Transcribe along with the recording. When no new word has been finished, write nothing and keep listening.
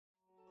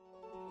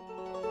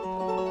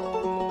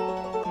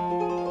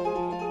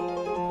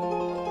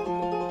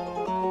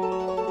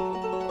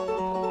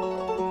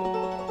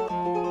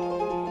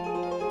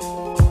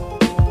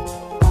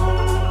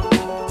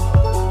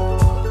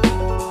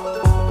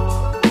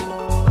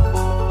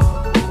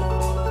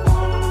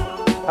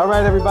All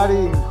right,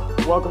 everybody.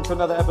 Welcome to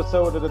another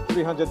episode of the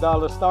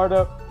 $300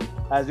 Startup.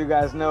 As you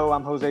guys know,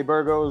 I'm Jose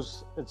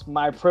Burgos. It's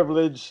my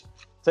privilege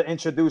to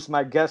introduce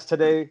my guest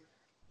today,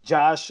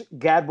 Josh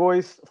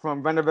Gadbois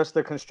from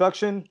Renovista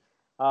Construction.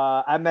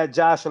 I met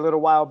Josh a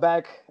little while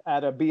back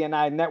at a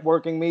BNI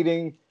networking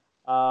meeting.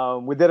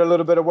 We did a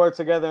little bit of work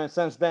together, and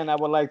since then, I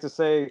would like to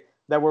say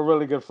that we're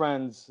really good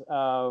friends.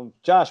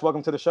 Josh,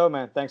 welcome to the show,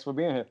 man. Thanks for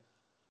being here.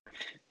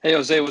 Hey,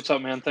 Jose, what's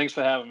up, man? Thanks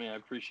for having me. I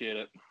appreciate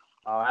it.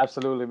 Oh,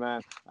 absolutely,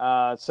 man.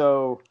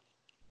 So,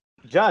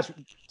 Josh,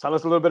 tell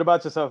us a little bit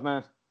about yourself,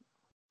 man.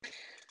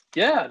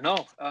 Yeah,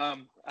 no. My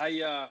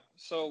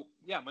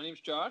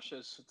name's Josh.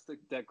 It's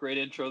that great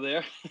intro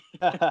there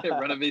at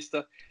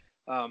Renovista.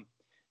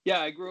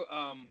 I grew.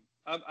 I'm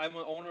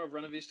an owner of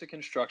Renovista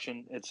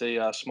Construction. It's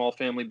a small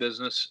family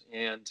business,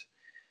 and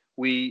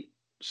we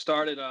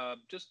started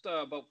just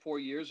about 4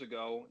 years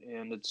ago,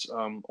 and it's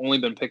only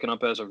been picking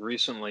up as of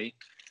recently.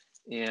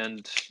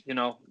 And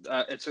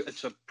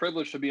it's a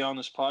privilege to be on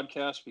this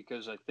podcast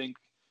because I think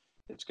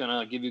it's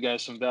gonna give you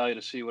guys some value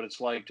to see what it's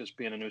like just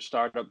being a new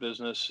startup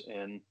business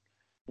and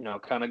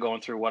kind of going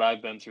through what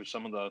I've been through,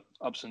 some of the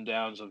ups and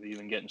downs of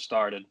even getting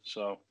started.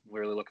 So I'm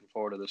really looking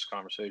forward to this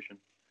conversation.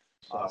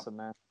 Awesome,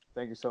 man.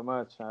 Thank you so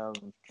much.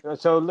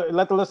 So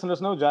let the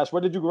listeners know, Josh,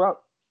 where did you grow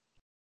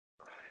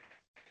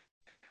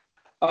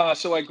up?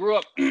 So I grew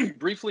up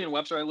briefly in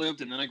Webster. I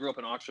lived, and then I grew up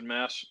in Oxford,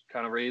 Mass.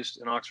 Kind of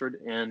raised in Oxford,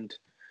 and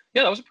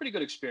yeah, that was a pretty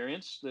good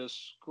experience. The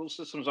school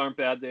systems aren't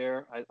bad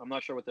there. I'm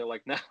not sure what they're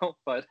like now,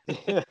 but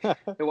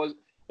it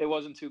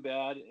wasn't too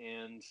bad.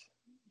 And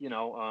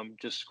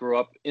just grew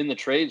up in the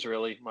trades.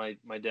 Really,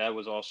 my dad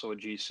was also a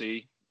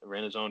GC,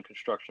 ran his own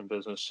construction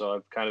business, so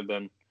I've kind of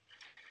been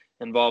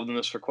involved in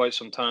this for quite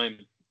some time.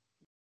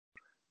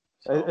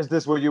 So, is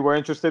this what you were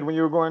interested when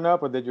you were growing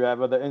up, or did you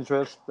have other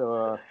interests?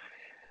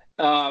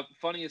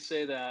 Funny you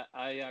say that.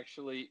 I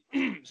actually,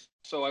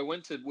 so I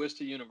went to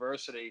Worcester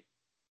University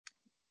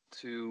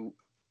to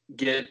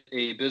get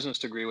a business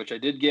degree, which I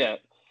did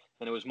get,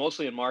 and it was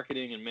mostly in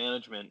marketing and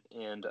management,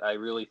 and I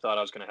really thought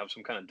I was going to have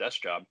some kind of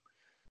desk job.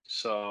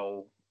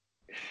 So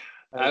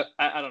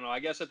I don't know.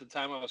 I guess at the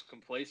time I was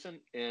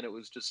complacent, and it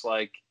was just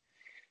like,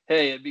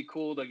 hey, it'd be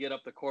cool to get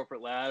up the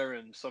corporate ladder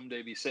and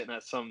someday be sitting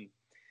at some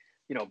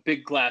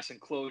big glass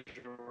enclosure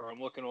where I'm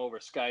looking over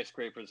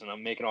skyscrapers and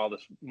I'm making all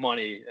this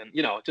money and,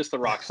 just the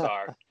rock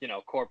star,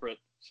 corporate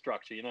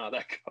structure, how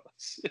that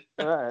goes.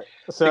 All right.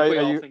 So I think we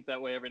all think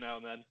that way every now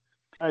and then.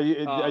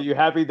 Are you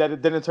happy that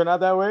it didn't turn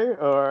out that way,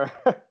 or?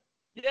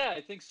 Yeah,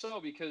 I think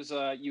so, because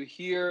you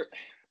hear,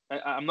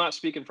 I'm not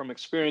speaking from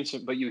experience,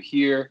 but you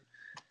hear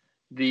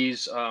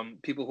these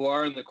people who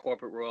are in the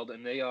corporate world,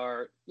 and they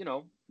are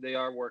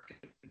working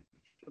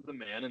for the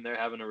man, and they're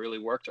having to really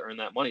work to earn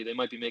that money. They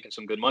might be making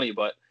some good money,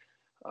 but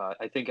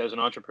I think as an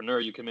entrepreneur,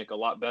 you can make a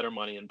lot better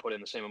money and put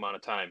in the same amount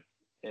of time.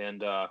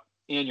 And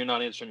you're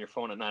not answering your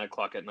phone at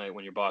 9:00 at night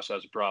when your boss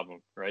has a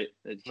problem, right?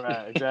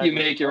 Right, exactly. You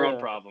make your own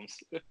problems.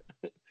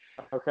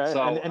 Okay.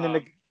 So, and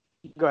then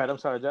go ahead. I'm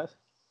sorry, Jess.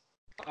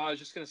 I was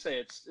just gonna say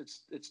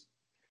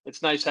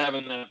it's nice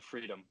having that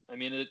freedom. I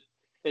mean,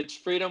 it's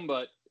freedom,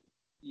 but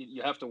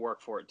you have to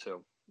work for it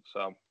too.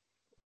 So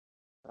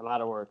a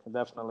lot of work,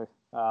 definitely.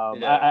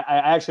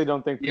 I actually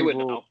don't think people. You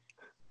would know.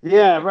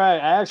 Yeah, right.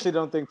 I actually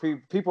don't think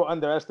people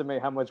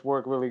underestimate how much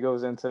work really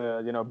goes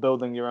into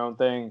building your own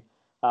thing.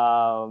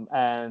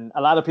 And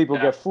a lot of people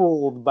get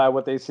fooled by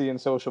what they see in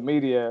social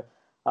media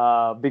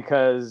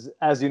because,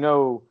 as you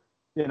know,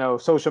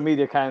 social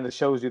media kind of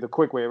shows you the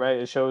quick way, right?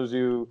 It shows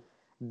you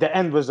the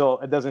end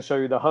result. It doesn't show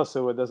you the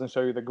hustle. It doesn't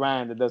show you the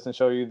grind. It doesn't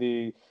show you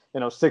the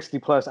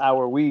 60+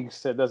 hour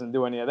weeks. It doesn't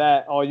do any of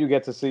that. All you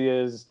get to see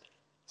is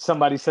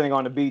somebody sitting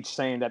on the beach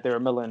saying that they're a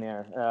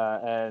millionaire,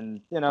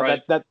 and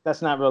right.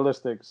 that's not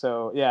realistic.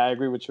 So yeah, I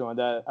agree with you on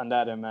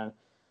that end, man.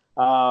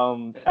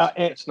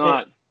 It's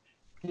not.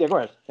 Yeah, go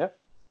ahead. Yeah.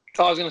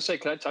 I was gonna say,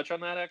 could I touch on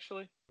that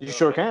actually? You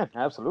sure can.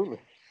 Absolutely.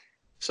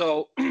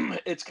 So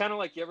it's kind of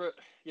like you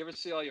ever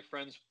see all your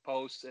friends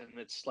post and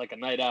it's like a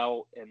night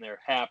out and they're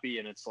happy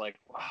and it's like,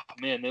 wow,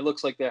 man, it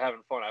looks like they're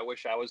having fun. I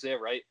wish I was there,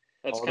 right?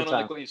 That's kind of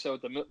like what you said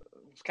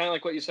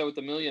with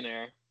the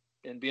millionaire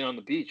and being on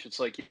the beach. It's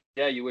like,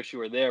 yeah, you wish you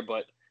were there,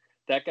 but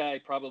that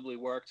guy probably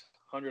worked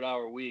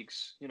 100-hour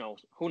weeks,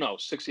 who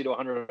knows, 60 to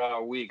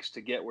 100-hour weeks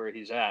to get where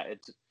he's at.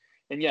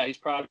 And yeah, he's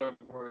proud of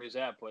where he's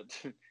at, but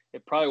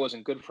it probably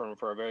wasn't good for him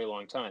for a very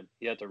long time.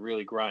 He had to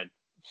really grind.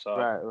 So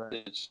right.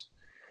 It's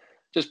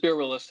just be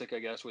realistic, I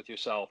guess, with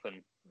yourself,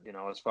 and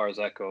as far as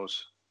that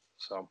goes.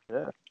 So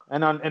yeah,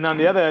 and on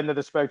the other end of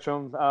the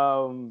spectrum,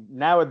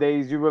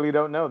 nowadays you really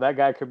don't know. That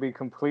guy could be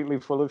completely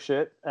full of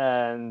shit,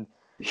 and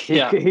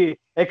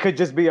it could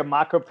just be a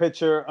mock-up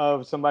picture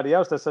of somebody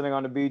else that's sitting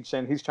on the beach,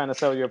 and he's trying to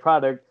sell you a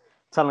product,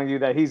 telling you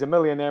that he's a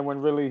millionaire when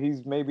really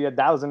he's maybe a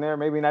thousandaire,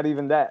 maybe not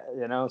even that.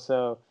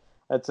 So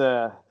it's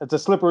a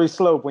slippery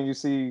slope when you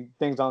see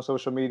things on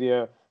social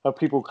media of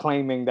people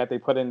claiming that they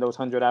put in those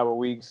 100-hour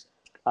weeks.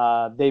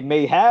 They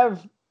may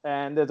have,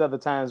 and there's other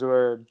times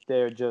where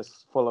they're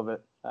just full of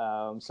it.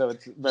 So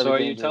it's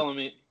very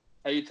dangerous.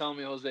 Are you telling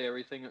me, Jose,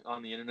 everything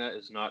on the internet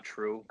is not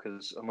true?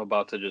 Because I'm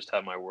about to just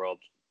have my world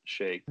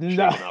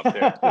No, shaken up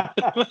here.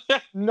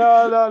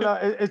 no.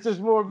 It's just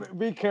more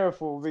be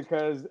careful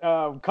because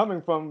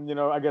coming from,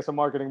 I guess a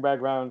marketing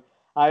background,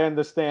 I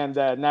understand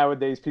that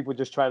nowadays people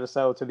just try to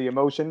sell to the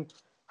emotion.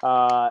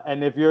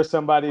 And if you're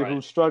somebody Right.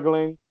 who's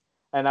struggling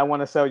and I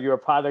want to sell you a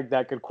product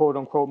that could quote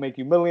unquote make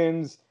you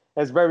millions,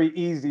 it's very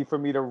easy for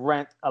me to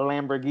rent a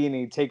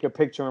Lamborghini, take a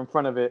picture in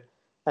front of it,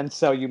 and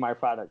sell you my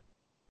product.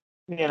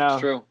 You It's know,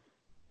 true. so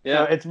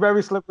Yeah. it's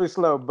very slippery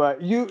slope.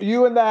 But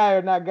you and I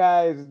are not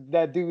guys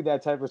that do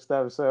that type of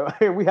stuff. So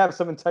we have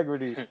some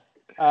integrity. Should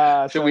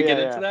So we get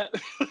into yeah, that?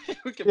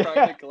 We could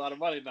probably yeah. make a lot of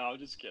money. No, I'm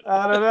just kidding.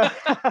 I don't know.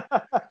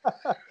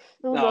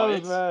 Who No,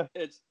 knows, man?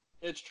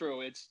 it's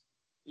true. It's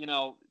you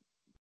know,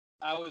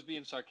 I was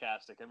being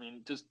sarcastic. I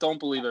mean, just don't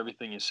believe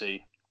everything you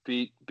see.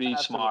 Be Absolutely.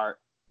 smart.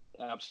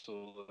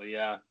 Absolutely,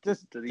 yeah. The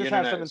Just have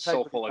internet some is so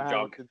integrity full of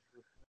behind what junk. you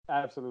do.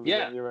 Absolutely, Yeah,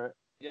 man. You're right.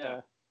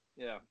 yeah,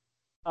 Yeah. yeah.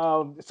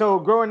 So So,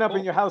 growing up in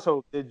well, your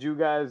household, did you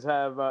guys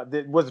have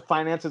was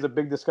finances a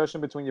big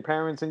discussion between your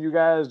parents and you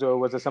guys, or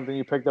was it something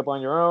you picked up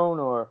on your own,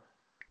 or?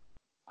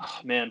 oh,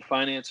 man,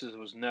 finances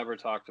was never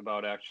talked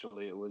about.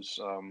 Actually,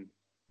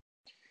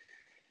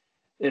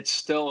 it's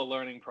still a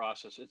learning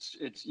process. It's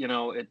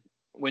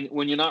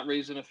when you're not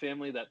raised in a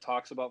family that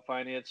talks about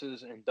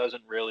finances and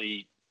doesn't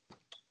really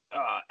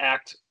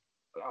act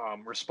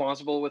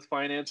responsible with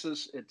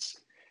finances,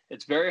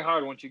 it's very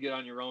hard once you get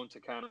on your own to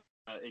kind of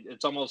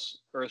it's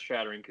almost earth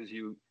shattering because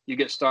you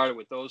get started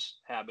with those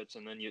habits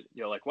and then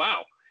you're like,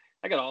 wow,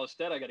 I got all this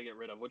debt I got to get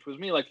rid of, which was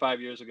me like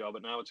 5 years ago,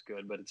 but now it's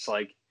good. But it's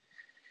like,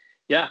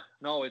 yeah,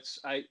 no, it's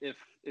I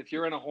if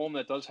you're in a home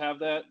that does have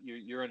that,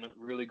 you're in a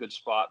really good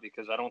spot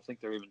because I don't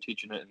think they're even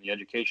teaching it in the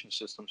education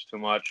systems too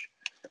much.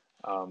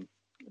 Um,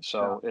 Yeah.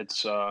 so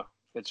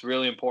it's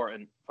really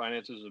important.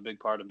 Finances is a big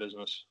part of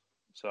business.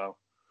 So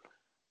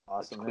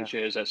as Awesome, man.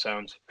 cliche as that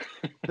sounds.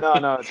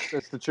 No,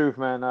 it's the truth,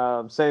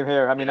 man. Same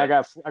here. I mean,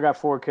 Yeah. I got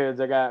four kids.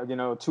 I got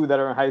two that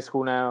are in high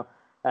school now,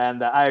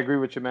 and I agree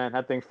with you, man.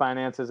 I think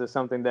finances is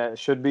something that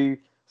should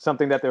be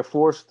something that they're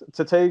forced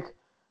to take.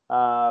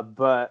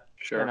 But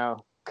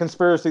Sure.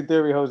 conspiracy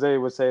theory, Jose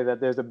would say that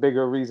there's a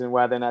bigger reason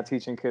why they're not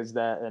teaching kids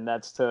that, and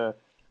that's to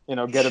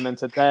get them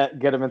into that,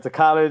 get them into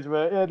college.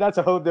 But yeah, that's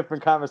a whole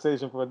different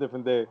conversation for a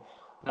different day.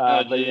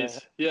 Oh, But yeah,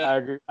 geez.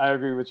 Yeah. I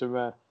agree with you,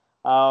 man.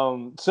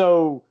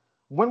 So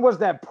when was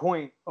that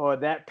point or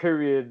that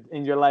period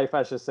in your life,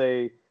 I should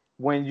say,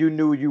 when you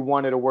knew you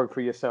wanted to work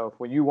for yourself,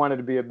 when you wanted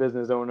to be a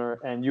business owner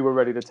and you were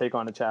ready to take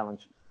on a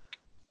challenge?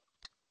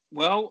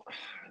 Well,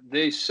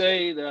 they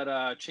say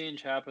that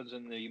change happens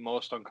in the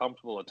most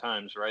uncomfortable of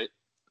times, right?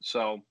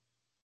 So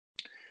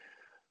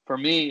for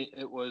me,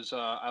 it was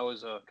I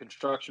was a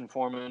construction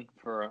foreman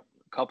for a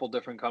couple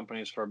different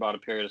companies for about a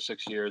period of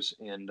 6 years,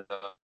 and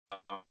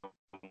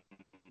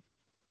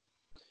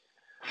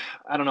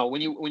I don't know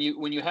when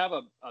you have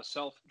a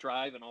self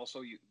drive and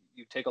also you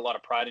take a lot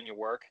of pride in your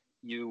work,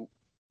 you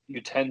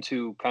tend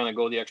to kind of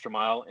go the extra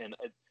mile, and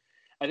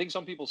I think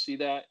some people see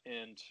that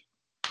and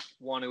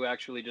want to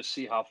actually just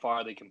see how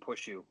far they can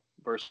push you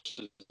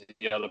versus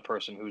the other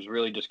person who's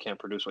really just can't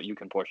produce what you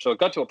can push. So it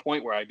got to a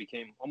point where I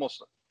became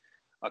almost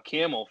a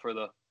camel for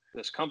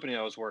this company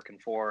I was working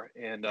for,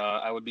 and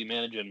I would be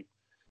managing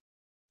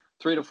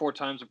 3 to 4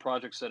 times the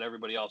projects that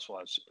everybody else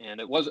was. And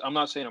it was I'm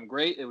not saying I'm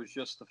great. It was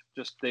just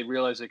they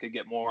realized they could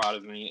get more out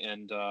of me,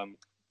 and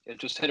it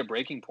just hit a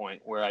breaking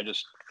point where I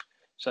just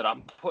said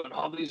I'm putting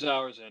all these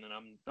hours in, and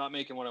I'm not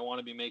making what I want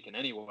to be making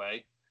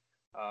anyway.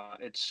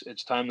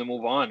 It's time to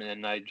move on,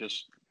 and I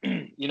just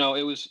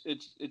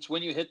it's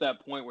when you hit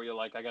that point where you're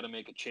like, I got to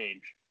make a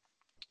change,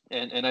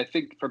 and I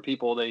think for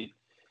people they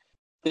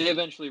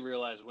eventually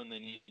realize when they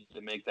need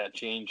to make that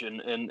change,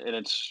 and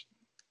it's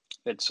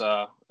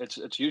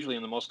usually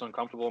in the most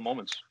uncomfortable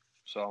moments.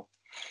 So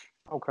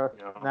Okay.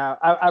 you know, Now,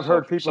 I've so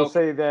heard people so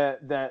say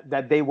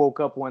that they woke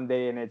up one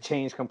day and it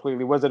changed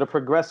completely. Was it a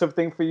progressive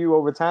thing for you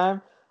over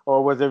time,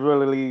 or was it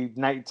really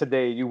night to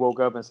day? You woke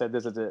up and said,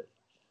 "This is it."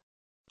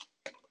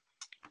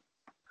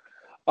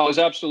 I was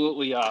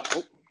absolutely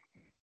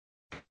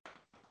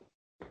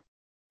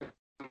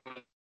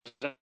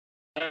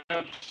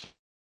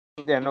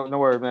Yeah, no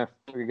worries, man.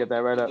 We can get that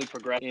right up.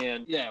 progress.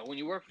 And yeah, when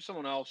you work for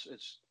someone else,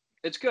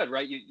 it's good,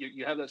 right?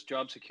 You have this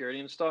job security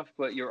and stuff,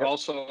 but you're Yep.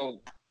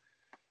 also,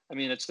 I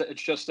mean, it's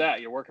just that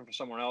you're working for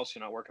someone else.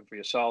 You're not working for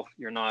yourself.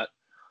 You're not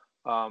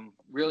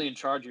really in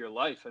charge of your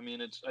life. I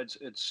mean, it's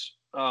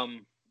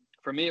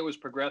for me, it was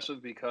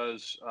progressive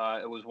because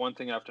it was one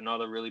thing after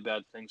another. Really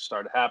bad things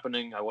started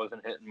happening. I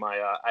wasn't hitting my.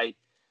 I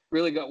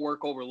really got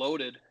work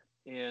overloaded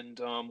and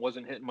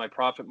wasn't hitting my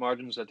profit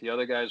margins that the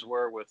other guys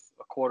were with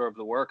a quarter of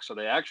the work. So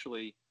they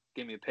actually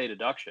gave me a pay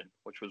deduction,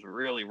 which was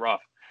really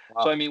rough.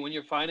 So Wow. I mean, when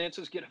your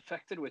finances get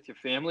affected with your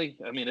family,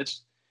 I mean,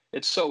 it's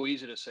so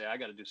easy to say I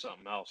got to do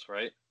something else,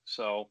 right?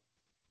 So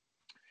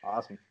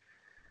Awesome.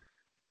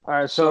 All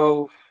right.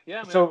 so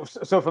yeah, man.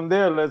 So from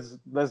there,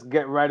 let's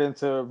get right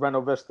into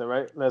Renovista,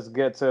 right? Let's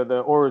get to the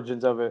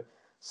origins of it.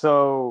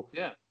 So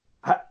Yeah.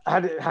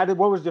 What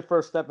was your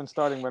first step in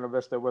starting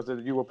Renovista? Was it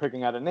you were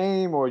picking out a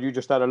name, or you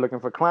just started looking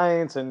for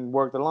clients and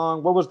worked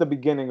along? What was the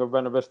beginning of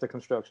Renovista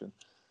construction?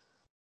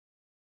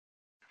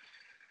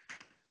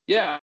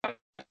 Yeah.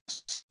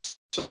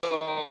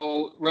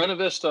 So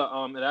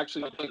Renovista, it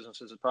actually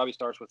businesses. It probably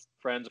starts with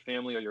friends,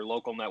 family, or your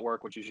local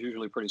network, which is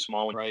usually pretty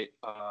small, right?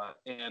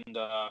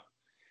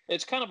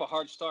 It's kind of a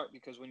hard start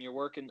because when you're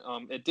working,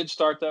 it did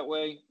start that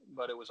way,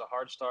 but it was a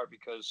hard start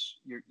because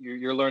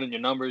you're learning your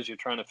numbers, you're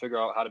trying to figure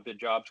out how to bid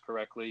jobs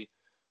correctly,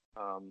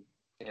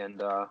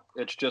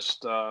 it's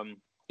just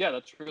yeah,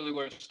 that's really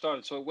where it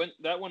started. So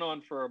that went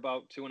on for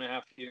about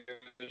 2.5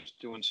 years,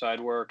 doing side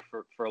work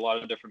for a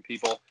lot of different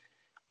people.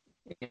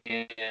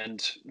 And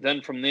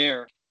then from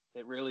there,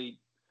 it really,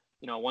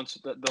 once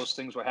those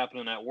things were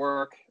happening at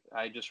work,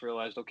 I just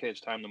realized, okay, it's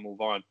time to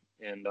move on.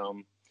 And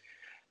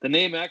the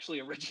name actually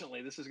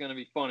originally, this is going to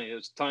be funny,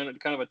 it's kind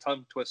of a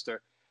tongue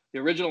twister. The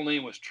original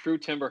name was True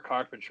Timber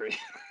Carpentry.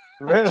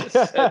 Really?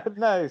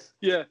 Nice.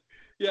 Yeah,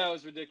 yeah, it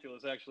was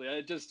ridiculous actually.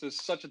 I just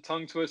was such a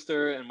tongue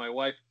twister, and my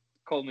wife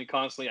called me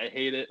constantly. I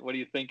hate it. What are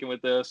you thinking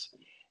with this?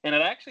 And I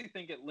actually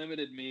think it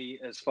limited me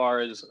as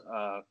far as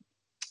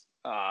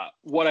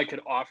what I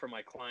could offer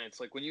my clients.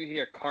 Like when you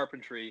hear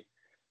carpentry,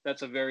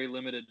 that's a very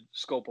limited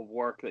scope of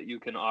work that you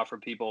can offer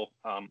people.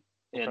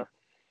 And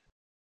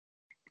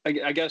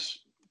I guess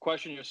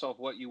question yourself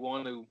what you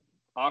want to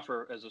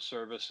offer as a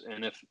service.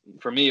 And if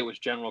for me it was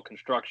general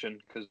construction,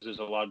 because there's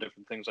a lot of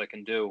different things I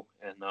can do,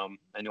 and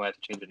I knew I had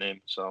to change the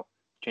name, so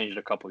changed it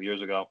a couple of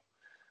years ago.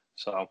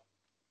 So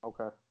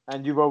Okay.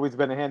 And you've always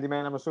been a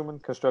handyman, I'm assuming?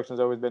 Construction's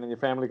always been in your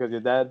family because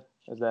your dad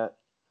is that?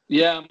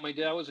 yeah, my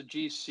dad was a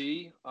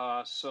GC,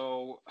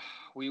 so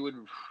we would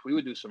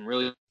do some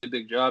really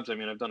big jobs. I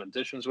mean, I've done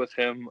additions with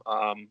him,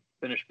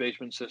 finished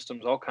basement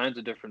systems, all kinds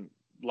of different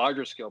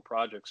larger scale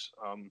projects.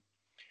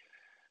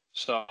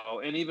 So,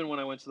 and even when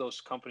I went to those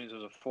companies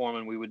as a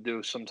foreman, we would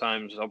do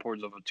sometimes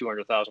upwards of a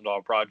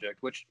 $200,000 project,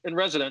 which in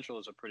residential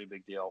is a pretty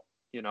big deal,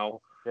 you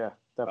know. Yeah,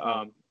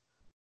 definitely.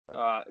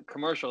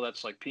 Commercial,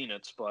 that's like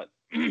peanuts, but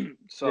Yeah.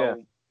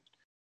 so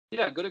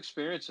yeah, good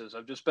experiences.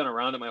 I've just been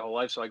around it my whole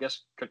life, so I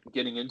guess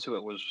getting into it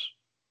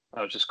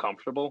I was just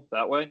comfortable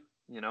that way,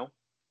 you know.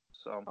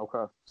 So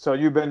Okay. So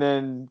you've been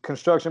in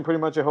construction pretty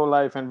much your whole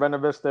life, and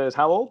Renovista is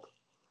how old?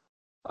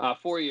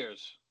 4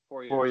 years,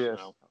 4 years.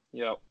 now.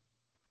 Yep,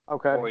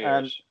 Okay. 4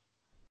 years.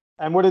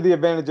 And what are the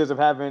advantages of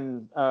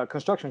having a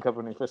construction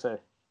company per se?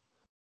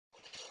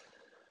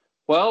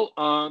 Well,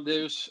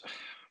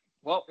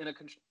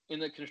 in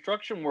the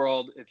construction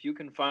world, if you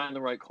can find the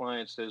right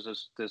clients, there's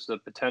the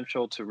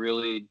potential to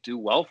really do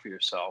well for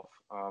yourself.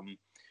 A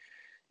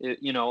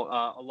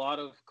lot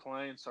of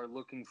clients are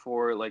looking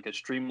for like a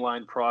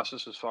streamlined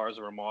process as far as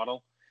a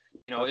remodel.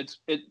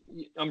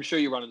 I'm sure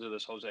you run into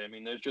this, Jose. I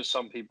mean, there's just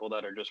some people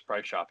that are just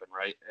price shopping,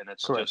 right? And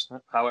it's Correct. just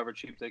however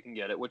cheap they can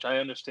get it, which I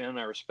understand and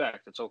I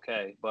respect. It's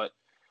okay, but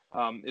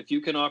if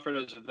you can offer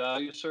it as a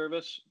value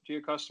service to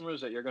your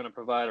customers, that you're going to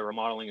provide a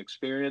remodeling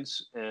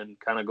experience and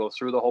kind of go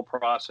through the whole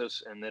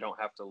process, and they don't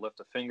have to lift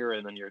a finger,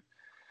 and then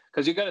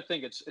because you got to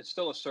think it's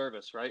still a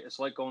service, right? It's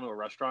like going to a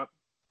restaurant.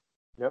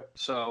 Yep.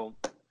 So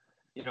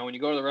when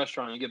you go to the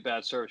restaurant and you get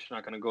bad service, you're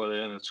not going to go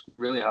there. And it's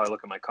really how I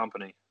look at my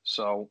company.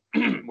 So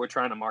we're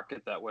trying to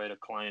market that way to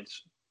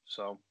clients.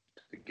 So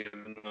to give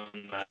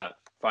them that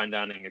fine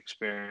dining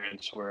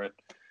experience where, at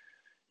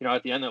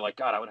the end, they're like,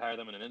 God, I would hire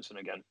them in an instant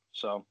again.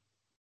 So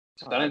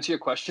does that answer your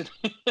question?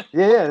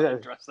 Yeah.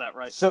 Address that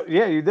right. So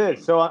yeah, you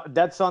did. So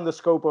that's on the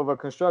scope of a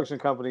construction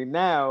company.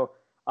 Now,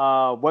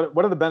 what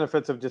are the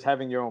benefits of just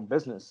having your own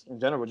business in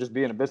general, just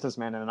being a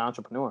businessman and an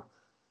entrepreneur?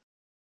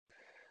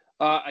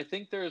 I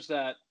think there's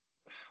that.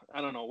 I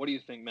don't know. What do you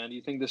think, man? Do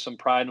you think there's some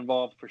pride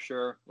involved for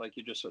sure? Like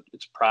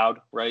it's proud,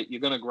 right?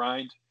 You're gonna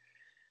grind.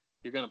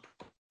 You're gonna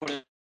put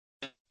it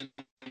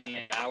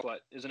out,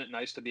 but isn't it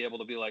nice to be able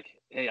to be like,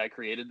 hey, I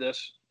created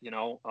this,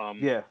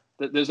 Yeah.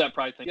 There's that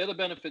pride thing. The other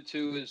benefit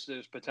too is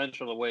there's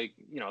potential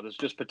there's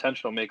just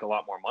potential to make a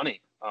lot more money.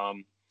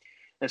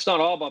 It's not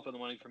all about the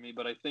money for me,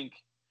 but I think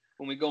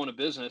when we go into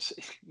business,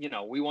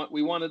 we want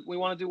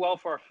to do well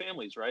for our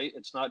families, right?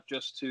 It's not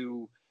just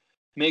to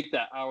make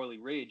that hourly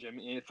wage. I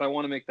mean, if I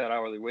want to make that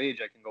hourly wage,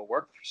 I can go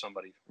work for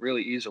somebody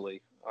really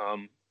easily.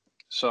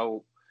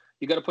 So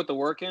you got to put the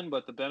work in,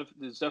 but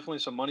there's definitely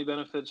some money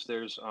benefits.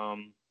 There's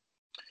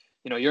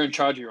you're in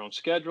charge of your own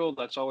schedule.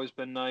 That's always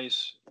been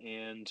nice.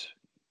 And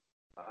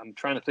I'm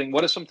trying to think,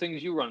 what are some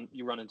things you run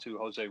into,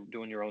 Jose,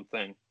 doing your own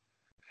thing?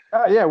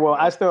 Yeah, well,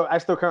 I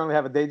still currently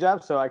have a day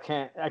job, so I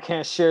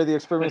can't share the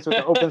experience with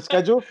the open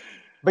schedule.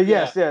 But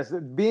Yeah. yes,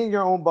 being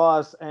your own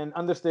boss and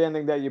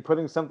understanding that you're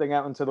putting something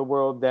out into the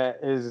world that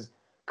is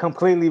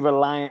completely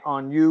reliant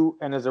on you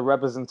and is a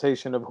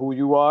representation of who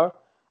you are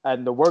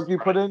and the work you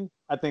put in,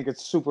 I think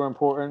it's super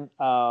important.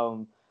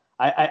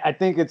 I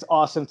think it's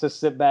awesome to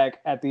sit back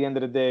at the end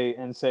of the day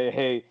and say,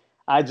 hey,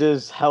 I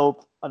just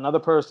helped another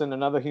person,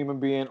 another human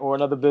being, or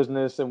another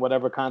business in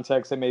whatever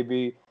context it may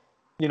be,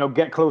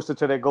 get closer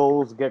to their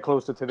goals, get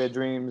closer to their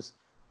dreams.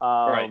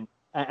 Right.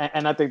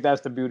 And I think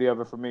that's the beauty of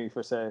it for me,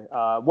 for say.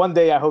 One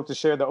day I hope to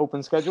share the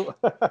open schedule,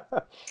 but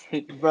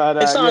It's not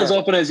as yeah,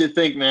 open as you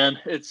think, man.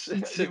 It's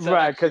right,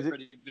 actually because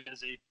pretty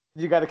busy.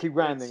 you got to keep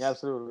grinding. It's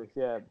Absolutely,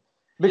 yeah.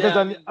 Because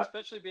Yeah, I then, mean,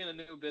 especially being a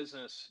new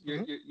business,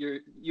 mhm.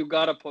 you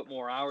got to put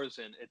more hours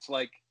in. It's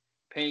like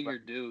paying your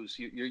dues.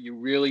 You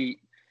really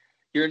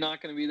you're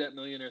not going to be that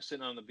millionaire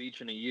sitting on the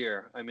beach in a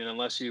year. I mean,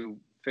 unless you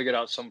figured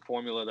out some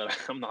formula that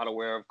I'm not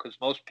aware of. Because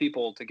most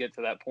people, to get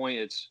to that point,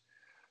 it's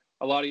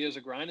a lot of years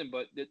of grinding.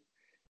 But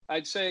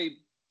I'd say,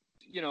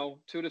 2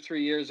 to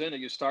 3 years in,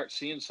 you start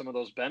seeing some of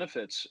those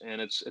benefits, and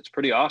it's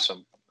pretty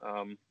awesome.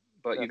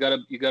 But you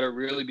gotta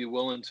really be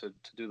willing to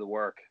do the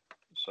work.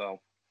 So.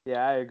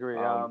 Yeah, I agree.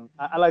 Um,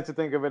 I like to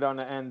think of it on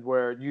the end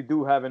where you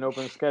do have an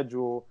open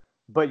schedule,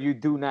 but you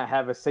do not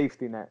have a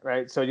safety net,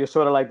 right? So you're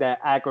sort of like that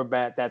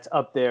acrobat that's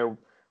up there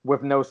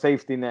with no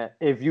safety net.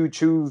 If you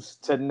choose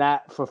to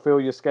not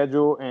fulfill your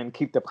schedule and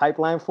keep the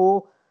pipeline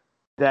full,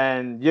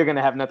 then you're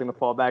gonna have nothing to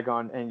fall back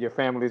on, and your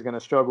family's gonna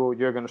struggle.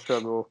 You're gonna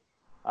struggle,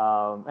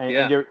 and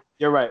yeah.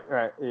 you're right,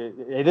 right.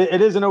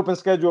 It is an open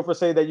schedule for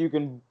say that you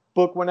can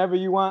book whenever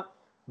you want,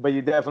 but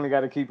you definitely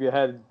got to keep your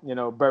head,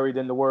 buried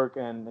in the work,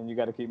 and you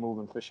got to keep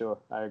moving for sure.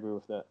 I agree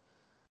with that.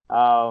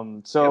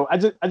 So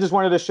Yep. I just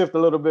wanted to shift a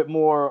little bit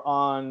more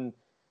on,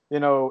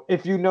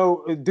 if do you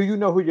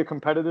know who your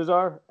competitors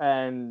are,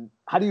 and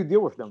how do you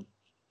deal with them?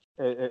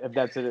 If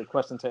that's a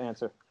question to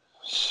answer.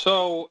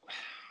 So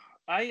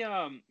I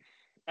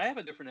I have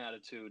a different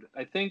attitude.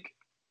 I think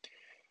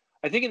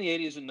in the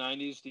 80s and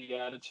 90s the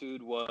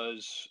attitude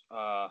was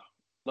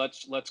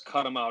let's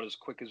cut them out as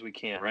quick as we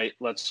can, right?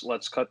 Let's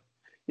cut.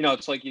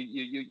 It's like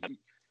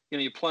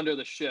you plunder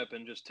the ship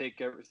and just take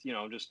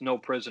just no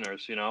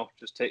prisoners.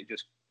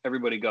 Just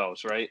everybody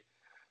goes, right?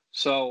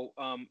 So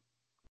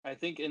I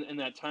think in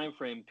that time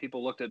frame,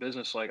 people looked at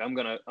business like I'm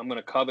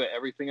gonna covet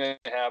everything I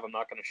have. I'm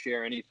not gonna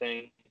share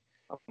anything.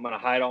 I'm gonna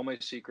hide all my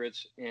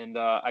secrets. And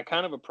I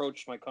kind of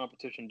approached my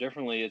competition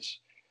differently.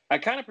 I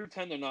kind of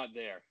pretend they're not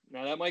there.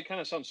 Now that might kind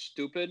of sound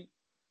stupid,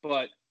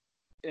 but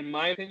in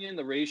my opinion,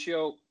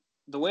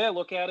 the way I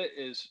look at it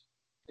is,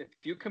 if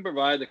you can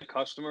provide the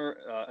customer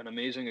an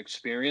amazing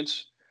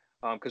experience,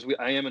 because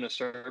I am in a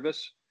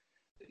service,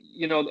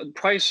 the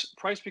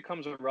price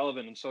becomes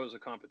irrelevant, and so is the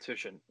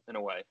competition in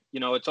a way.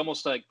 It's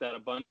almost like that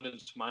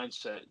abundance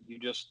mindset.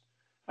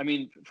 I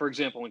mean, for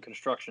example, in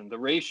construction, the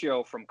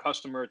ratio from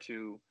customer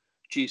to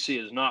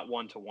GC is not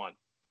 1 to 1,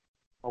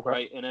 Okay.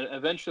 right? And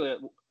eventually,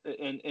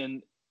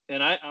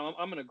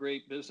 I'm in a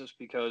great business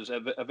because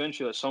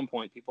eventually, at some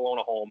point, people own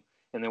a home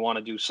and they want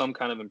to do some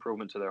kind of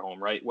improvement to their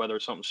home, right? Whether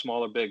it's something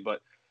small or big.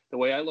 But the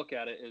way I look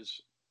at it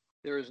is,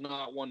 there is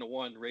not 1 to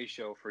 1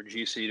 ratio for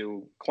GC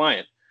to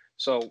client.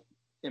 So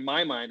in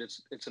my mind,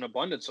 it's an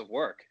abundance of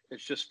work.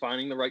 It's just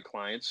finding the right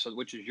clients,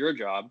 which is your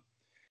job,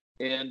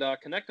 and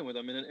connecting with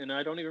them. And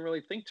I don't even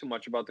really think too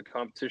much about the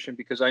competition,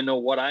 because I know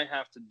what I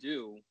have to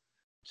do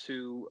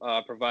to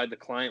provide the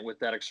client with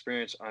that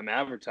experience I'm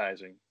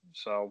advertising.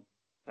 So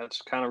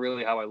that's kind of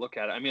really how I look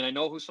at it. I mean, I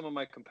know who some of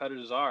my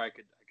competitors are. I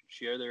could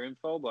share their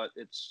info, but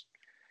it's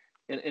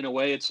in a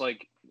way, it's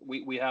like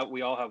we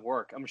all have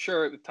work. I'm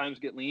sure times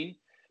get lean,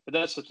 but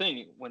that's the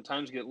thing. When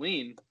times get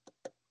lean,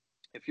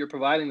 if you're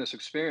providing this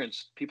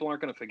experience, people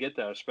aren't going to forget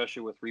that,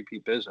 especially with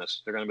repeat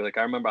business. They're going to be like,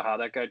 I remember how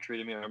that guy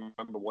treated me. I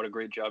remember what a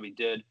great job he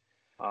did.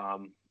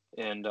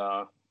 And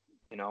I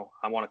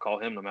want to call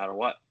him no matter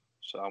what.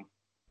 So.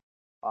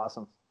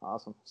 Awesome,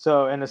 awesome.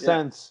 So Yeah.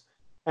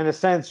 in a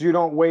sense, you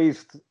don't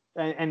waste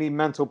any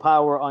mental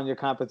power on your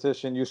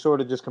competition. You sort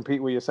of just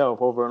compete with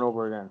yourself over and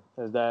over again.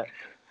 Is that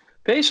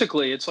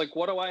Basically, it's like,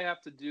 what do I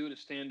have to do to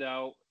stand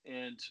out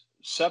and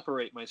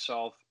separate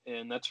myself?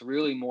 And that's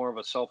really more of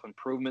a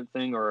self-improvement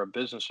thing or a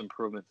business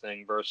improvement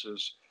thing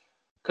versus,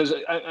 because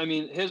I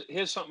mean,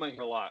 here's something I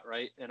hear a lot,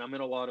 right? And I'm in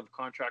a lot of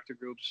contractor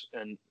groups,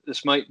 and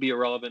this might be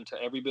irrelevant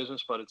to every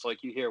business, but it's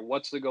like, you hear,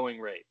 what's the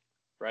going rate,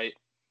 right?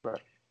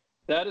 right?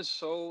 That is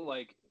so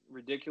like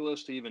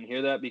ridiculous to even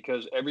hear that,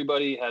 because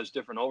everybody has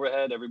different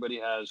overhead, everybody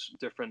has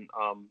different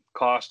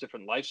costs,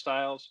 different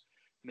lifestyles.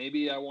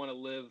 Maybe I want to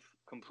live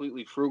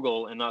completely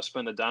frugal and not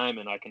spend a dime,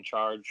 and I can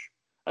charge,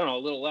 I don't know, a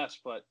little less,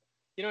 but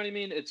you know what I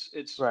mean?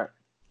 It's Right.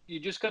 You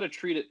just got to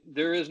treat it.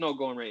 There is no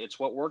going rate. It's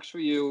what works for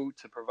you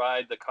to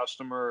provide the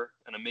customer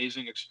an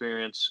amazing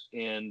experience,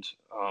 and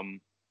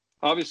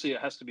obviously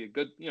it has to be a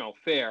good,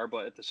 fair,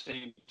 but at the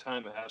same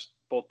time,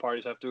 both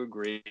parties have to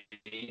agree.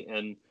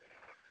 And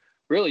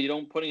really, you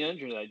don't put any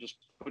energy into that. You just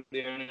put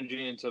the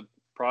energy into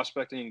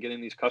prospecting and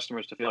getting these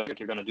customers to feel like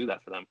you're going to do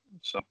that for them.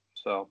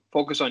 So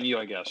focus on you,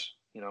 I guess,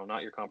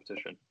 not your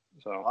competition.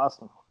 So.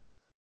 Awesome.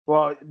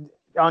 Well,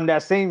 on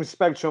that same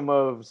spectrum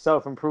of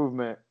self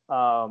improvement,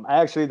 I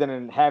actually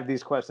didn't have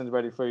these questions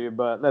ready for you,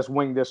 but let's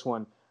wing this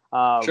one.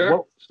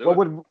 Sure, let's do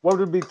it. What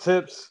would be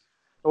tips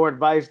or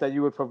advice that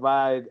you would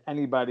provide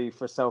anybody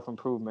for self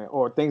improvement,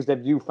 or things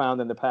that you found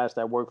in the past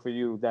that worked for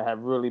you that have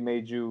really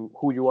made you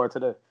who you are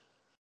today?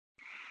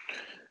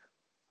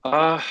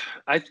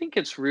 I think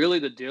it's really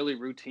the daily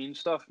routine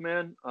stuff,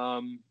 man.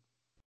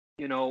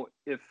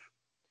 If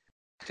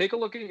take a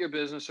look at your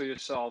business or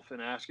yourself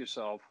and ask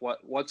yourself,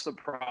 what's the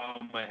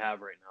problem I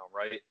have right now,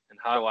 right? And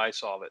how do I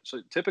solve it?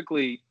 So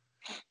typically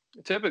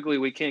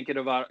we can't get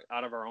out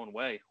of our own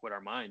way with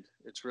our mind.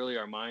 It's really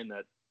our mind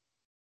that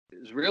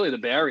is really the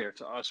barrier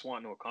to us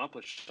wanting to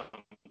accomplish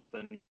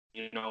something.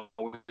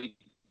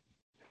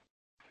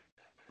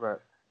 Right.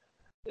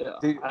 Yeah,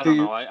 I don't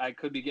know. I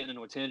could be getting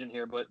into a tangent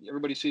here, but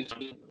everybody sees,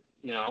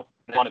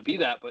 want to be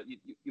that, but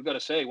you've got to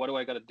say, what do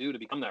I got to do to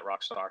become that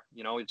rock star?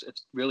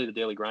 It's really the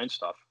daily grind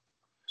stuff.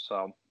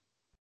 So.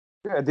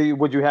 Yeah.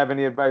 Would you have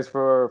any advice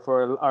for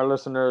our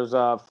listeners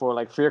for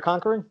like fear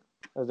conquering?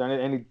 Is there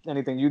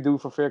anything you do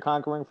for fear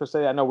conquering per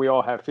se? I know we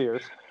all have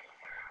fears.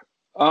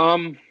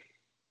 Well,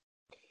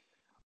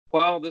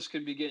 this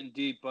could be getting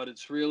deep, but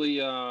it's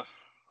really, I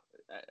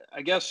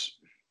guess.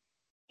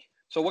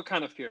 So, what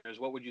kind of fears?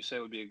 What would you say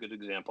would be a good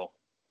example?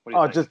 What do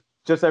you think?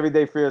 Just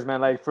everyday fears,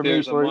 man. Like for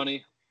fears me, of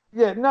money.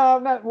 Yeah, no,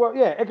 not well.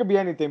 Yeah, it could be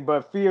anything,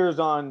 but fears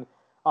on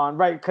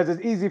right, because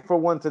it's easy for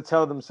one to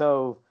tell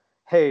themselves,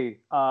 "Hey,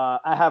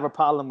 I have a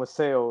problem with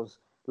sales.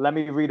 Let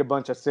me read a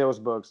bunch of sales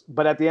books."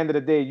 But at the end of the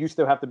day, you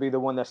still have to be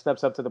the one that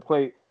steps up to the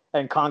plate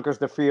and conquers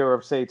the fear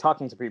of, say,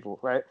 talking to people,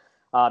 right?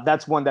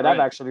 That's one that I've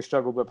actually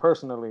struggled with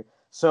personally.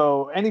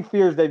 So, any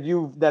fears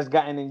that's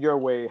gotten in your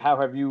way, how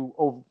have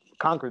you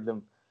conquered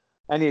them?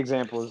 Any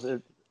examples?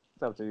 It's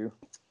up to you.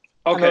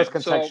 Okay, I know it's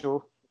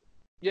contextual.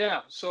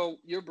 So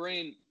your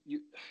brain,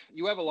 you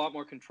have a lot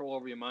more control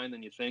over your mind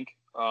than you think.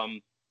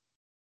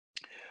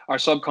 Our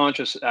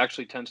subconscious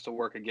actually tends to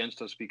work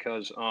against us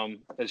because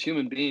as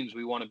human beings,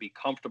 we want to be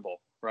comfortable,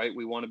 right?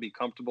 We want to be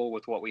comfortable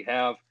with what we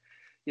have.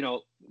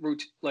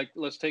 Like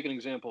let's take an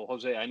example,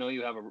 Jose. I know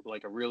you have a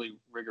really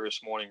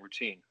rigorous morning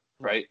routine,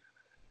 right?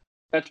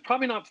 That's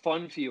probably not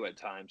fun for you at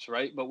times,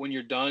 right? But when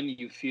you're done,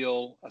 you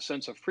feel a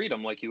sense of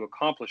freedom, like you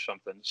accomplished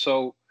something.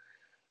 So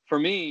for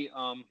me,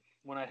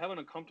 when I have an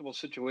uncomfortable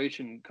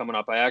situation coming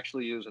up, I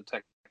actually use a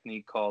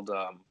technique called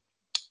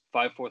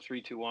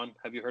 5-4-3-2-1.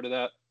 Have you heard of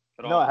that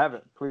at all? No, I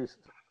haven't. Please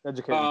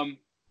educate me.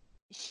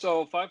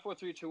 So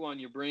 5-4-3-2-1,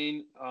 your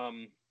brain,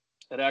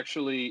 it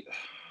actually,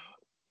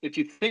 if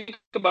you think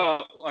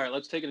about, all right,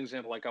 let's take an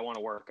example. Like I want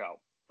to work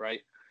out,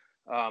 right?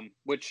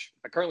 Which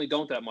I currently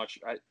don't that much.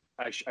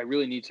 I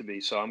really need to be.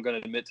 So I'm going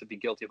to admit to be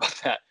guilty about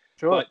that.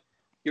 Sure. But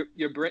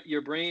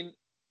your brain,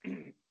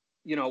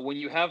 when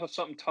you have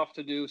something tough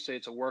to do, say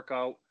it's a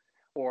workout,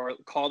 or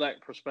call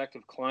that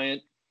prospective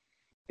client,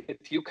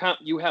 if you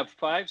have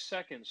 5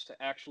 seconds to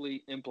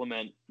actually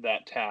implement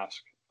that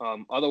task.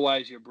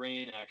 Otherwise, your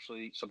brain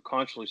actually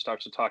subconsciously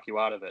starts to talk you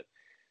out of it.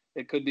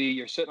 It could be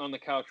you're sitting on the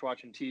couch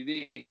watching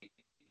TV,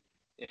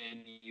 and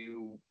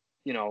you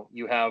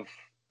have,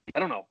 I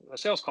don't know, a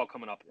sales call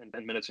coming up in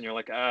 10 minutes, and you're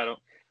like,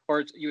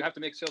 or you have to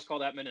make a sales call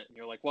that minute, and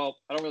you're like, well,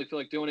 I don't really feel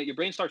like doing it. Your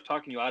brain starts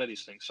talking you out of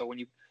these things. So when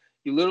you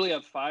literally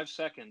have 5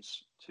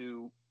 seconds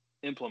to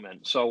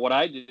implement. So what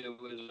I do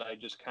is I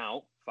just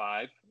count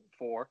 5,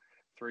 4,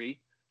 3,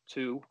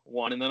 2,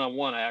 1, and then on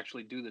 1 I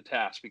actually do the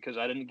task because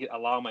I didn't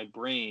allow my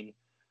brain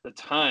the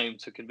time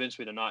to convince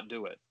me to not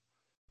do it.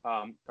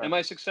 Am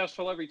I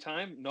successful every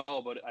time?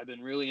 No, but I've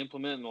been really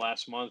implementing the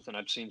last month, and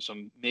I've seen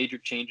some major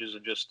changes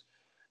in just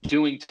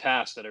doing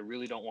tasks that I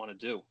really don't want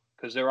to do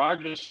because there are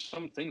just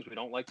some things we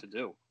don't like to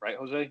do, right,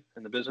 Jose,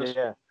 in the business?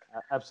 Yeah,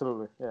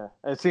 absolutely. Yeah,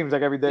 it seems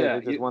like every day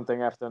there's just one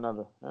thing after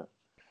another.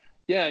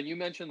 Yeah, and you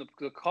mentioned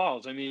the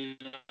calls. I mean,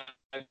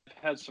 I've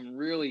had some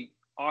really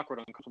awkward,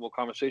 uncomfortable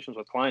conversations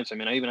with clients. I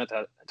mean, I even had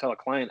to tell a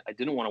client I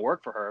didn't want to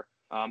work for her,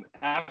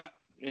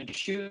 and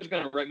she was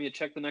going to write me a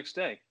check the next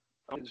day.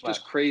 It was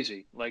just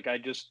crazy. Like I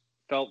just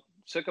felt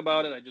sick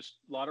about it.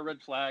 A lot of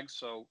red flags.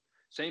 So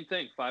same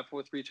thing. 5,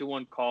 4, 3, 2,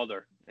 1. Called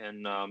her,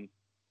 and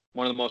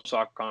one of the most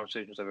awkward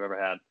conversations I've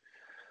ever had.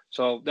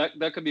 So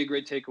that could be a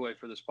great takeaway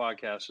for this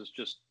podcast. Is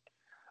just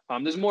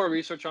there's more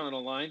research on it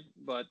online,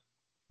 but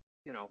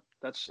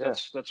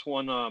that's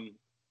one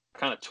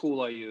kind of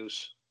tool I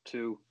use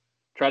to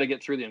try to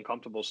get through the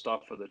uncomfortable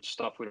stuff or the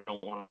stuff we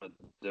don't want to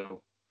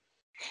do.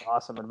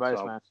 Awesome advice,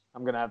 man.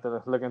 I'm gonna have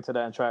to look into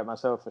that and try it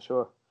myself for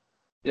sure.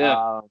 Yeah.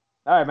 All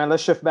right, man.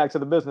 Let's shift back to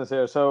the business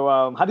here. So,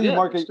 how do you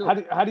market?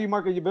 How do you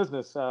market your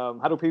business?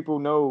 How do people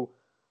know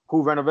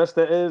who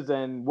Renovista is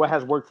and what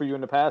has worked for you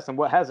in the past and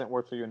what hasn't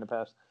worked for you in the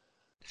past?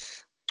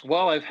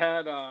 Well, I've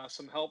had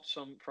some help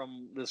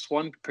from this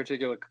one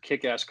particular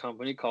kick-ass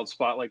company called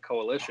Spotlight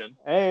Coalition.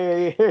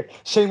 Hey,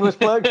 shameless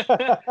plug.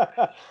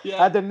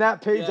 Yeah, I did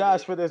not pay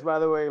Josh for this, by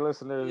the way,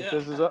 listeners. Yeah,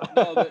 this is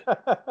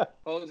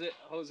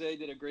Jose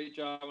did a great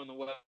job on the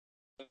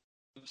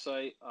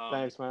website.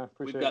 Thanks, man.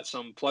 Appreciate we've got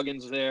some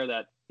plugins there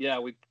that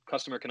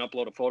customer can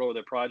upload a photo of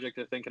their project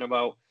they're thinking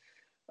about.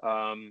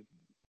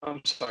 I'm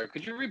sorry,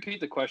 could you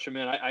repeat the question,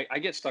 man? I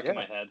get stuck in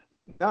my head.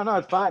 No,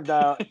 it's fine.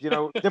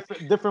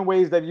 Different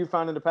ways that you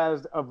found in the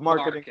past of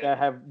marketing that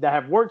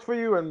have worked for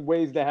you and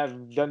ways that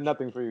have done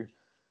nothing for you.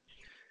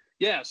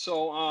 Yeah,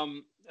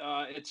 so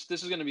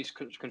this is going to be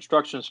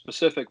construction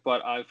specific,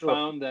 but I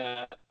found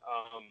that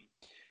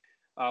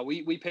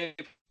we pay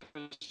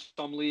for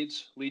some lead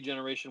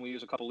generation. We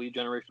use a couple lead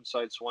generation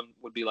sites. One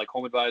would be like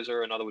Home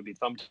Advisor, another would be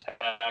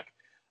Thumbtack.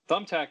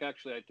 Thumbtack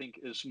actually, I think,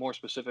 is more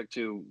specific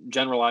to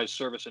generalized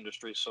service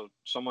industry. So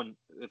someone,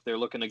 if they're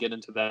looking to get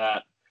into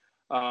that,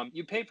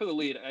 you pay for the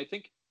lead. I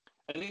think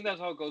that's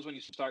how it goes when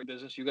you start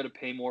business. You got to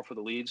pay more for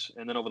the leads,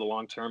 and then over the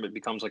long term, it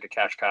becomes like a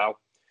cash cow.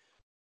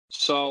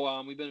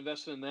 So we've been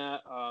investing in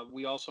that.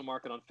 We also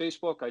market on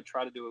Facebook. I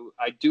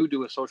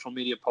do a social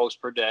media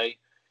post per day,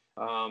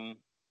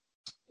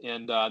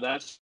 and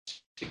that's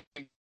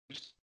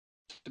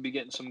to be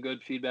getting some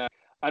good feedback.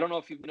 I don't know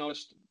if you've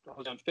noticed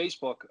on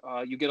Facebook,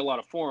 you get a lot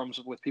of forums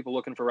with people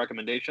looking for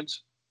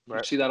recommendations. Right.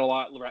 You see that a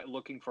lot, right?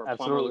 Looking for a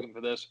plumber, looking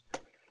for this.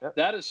 Yep.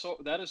 That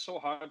is so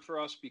hard for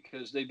us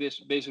because they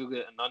basically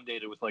get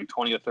inundated with like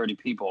 20 or 30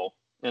 people.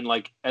 And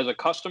like as a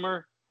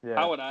customer,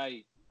 how would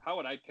I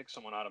pick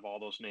someone out of all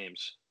those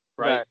names,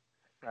 right?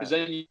 Because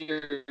then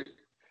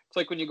it's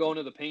like when you go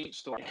into the paint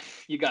store,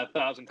 you got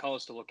 1,000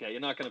 colors to look at. You're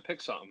not going to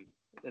pick something.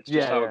 It's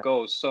just how it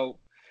goes. So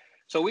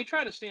we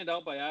try to stand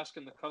out by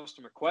asking the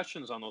customer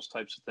questions on those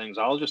types of things.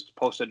 I'll just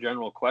post a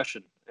general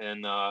question,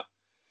 and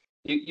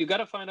you got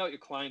to find out your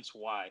client's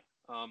why.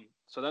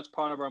 So that's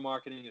part of our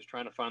marketing, is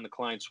trying to find the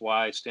client's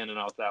why, standing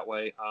out that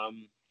way.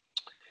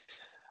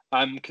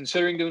 I'm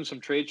considering doing some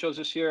trade shows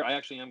this year. I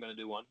actually am going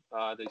to do one.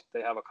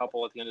 They have a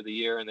couple at the end of the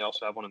year, and they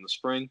also have one in the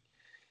spring.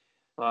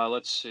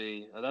 Let's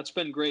see. That's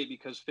been great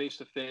because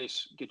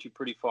face-to-face gets you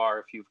pretty far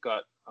if you've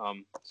got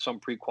some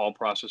pre-qual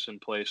process in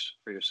place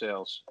for your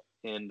sales.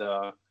 And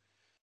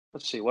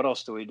let's see, what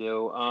else do we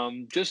do?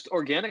 Just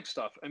organic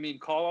stuff. I mean,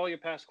 call all your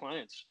past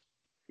clients.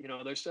 You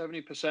know, they're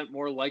 70%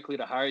 more likely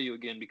to hire you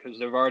again because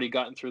they've already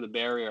gotten through the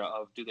barrier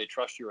of do they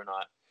trust you or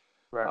not.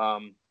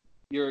 Right.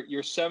 You're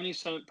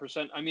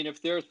 70%. I mean,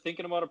 if they're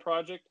thinking about a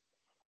project,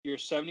 you're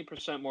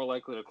 70% more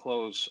likely to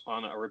close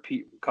on a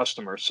repeat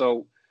customer.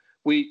 So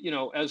we, you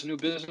know, as new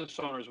business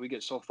owners, we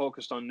get so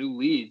focused on new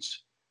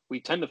leads,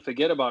 we tend to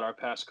forget about our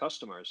past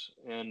customers.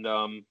 And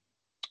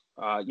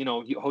you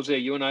know, Jose,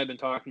 you and I have been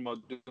talking about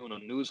doing a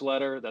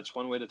newsletter. That's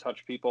one way to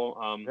touch people.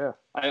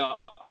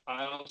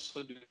 I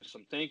also do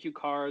some thank you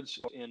cards,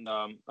 and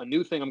a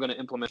new thing I'm going to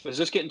implement. Is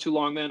this getting too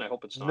long, man? I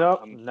hope it's not.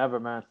 Nope, never,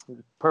 man.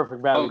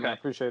 Perfect value, man.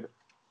 Appreciate it.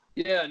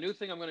 Yeah, a new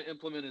thing I'm going to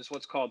implement is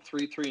what's called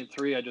 3, 3, and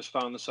 3. I just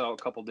found this out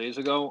a couple days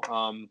ago.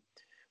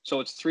 So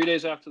it's 3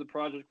 days after the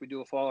project, we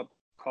do a follow-up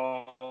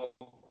call.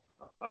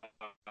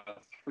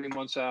 3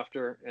 months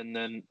after, and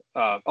then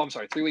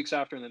 3 weeks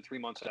after, and then 3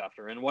 months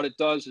after. And what it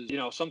does is, you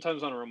know,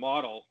 sometimes on a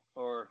remodel,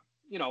 or,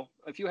 you know,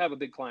 if you have a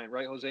big client,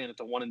 right, Jose, and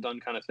it's a one and done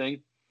kind of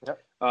thing. Yep.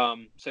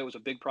 Say it was a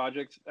big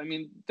project. I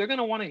mean, they're going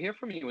to want to hear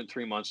from you in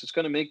 3 months. It's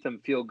going to make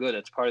them feel good.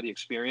 It's part of the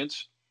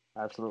experience.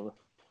 Absolutely.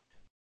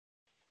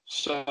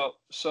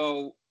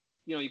 So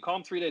you know, you call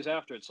them 3 days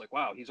after. It's like,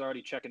 wow, he's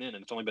already checking in,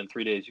 and it's only been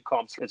 3 days. You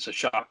call him, it's a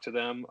shock to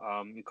them.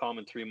 You call him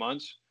in 3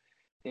 months.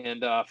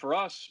 And for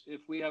us,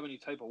 if we have any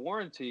type of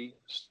warranty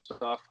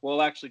stuff,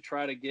 we'll actually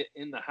try to get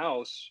in the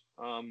house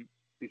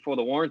before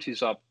the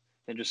warranty's up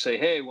and just say,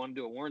 hey, we want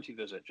to do a warranty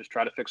visit. Just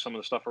try to fix some of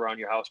the stuff around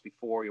your house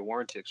before your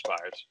warranty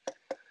expires.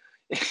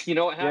 You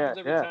know what happens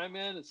every time,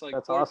 man? It's like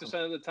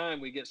 40% of the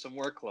time we get some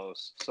work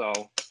closed. So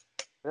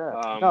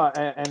no,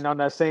 and on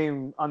that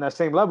same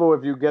level,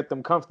 if you get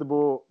them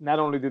comfortable, not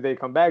only do they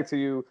come back to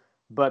you,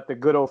 but the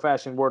good old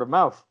fashioned word of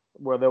mouth,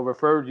 where they'll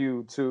refer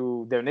you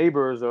to their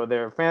neighbors or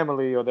their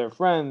family or their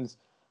friends.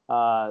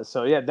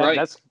 So yeah,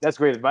 that's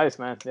great advice,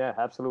 man. Yeah,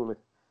 absolutely.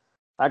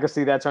 I can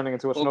see that turning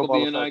into a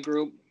snowball effect. Local BNI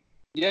group.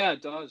 Yeah,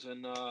 it does.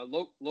 And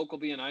local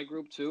BNI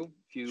group too.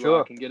 If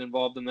you can get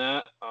involved in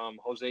that.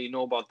 Jose, you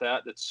know about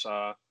that. That's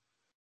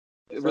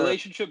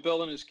relationship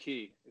building is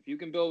key. If you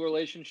can build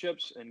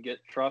relationships and get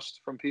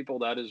trust from people,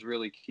 that is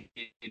really key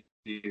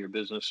to your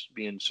business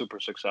being super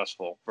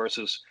successful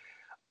versus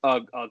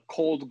a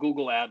cold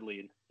Google ad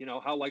lead. You know,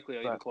 how likely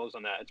are you to close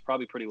on that? It's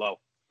probably pretty low.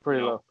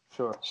 Pretty low,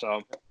 sure.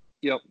 So,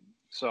 yep.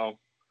 So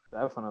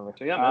definitely.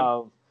 So yeah,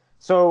 man.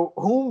 So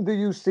whom do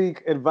you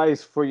seek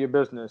advice for your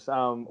business,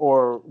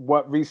 or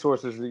what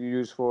resources do you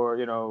use for,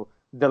 you know,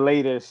 the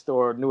latest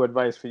or new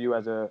advice for you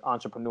as an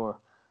entrepreneur?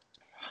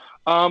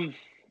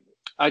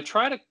 I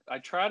try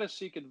to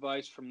seek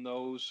advice from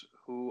those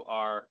who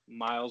are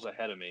miles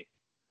ahead of me.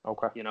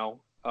 Okay. You know,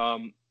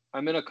 I'm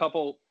in a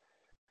couple.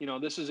 You know,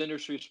 this is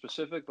industry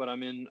specific, but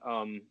I'm in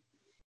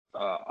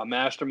a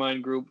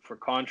mastermind group for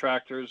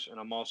contractors, and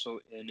I'm also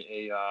in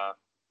a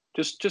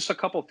just a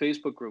couple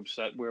Facebook groups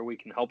where we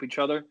can help each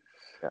other.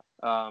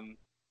 Yeah.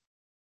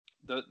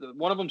 The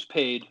one of them's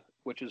paid,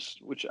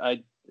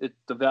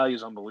 the value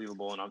is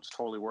unbelievable, and it's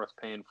totally worth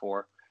paying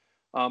for.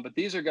 But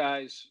these are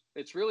guys.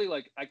 It's really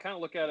like, I kind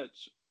of look at it.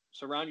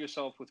 Surround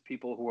yourself with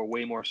people who are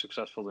way more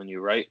successful than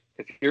you, right?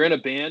 If you're in a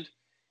band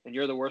and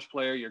you're the worst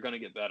player, you're going to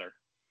get better.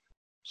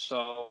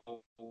 So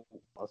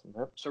awesome.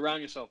 Yep.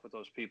 Surround yourself with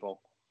those people,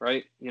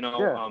 right? You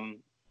know,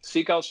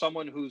 seek out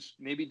someone who's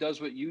maybe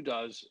does what you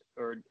does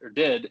or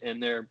did,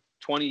 and they're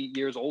 20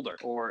 years older,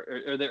 or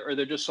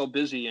they're just so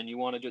busy, and you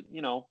want to just,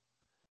 you know,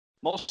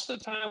 most of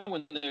the time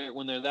when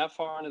they're that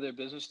far into their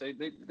business, they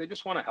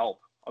just want to help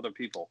other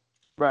people,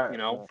 right? You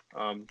know,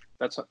 right.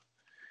 That's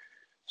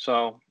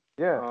so.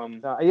 Yeah.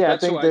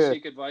 That's who I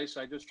seek advice.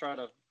 I just try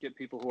to get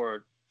people who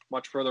are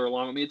much further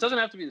along. I mean, it doesn't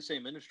have to be the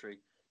same industry.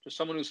 Just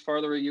someone who's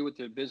farther at you with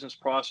their business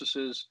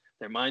processes,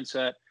 their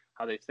mindset,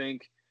 how they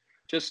think.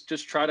 Just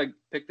try to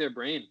pick their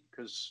brain,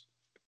 because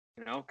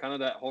kind of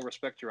that whole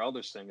respect your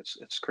elders thing.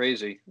 It's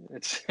crazy.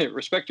 It's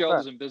respect your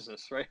elders in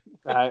business, right?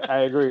 I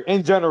agree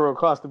in general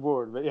across the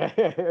board, but yeah,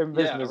 in Yeah,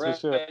 business for right.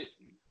 sure.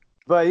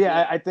 But yeah,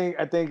 Yeah.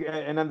 I think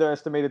an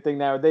underestimated thing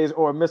nowadays,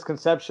 or a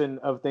misconception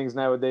of things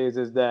nowadays,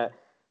 is that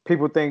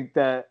people think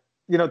that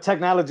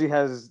technology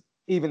has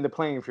evened the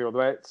playing field,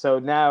 right? So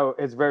now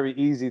it's very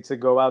easy to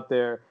go out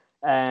there,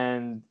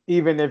 and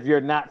even if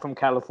you're not from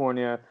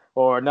California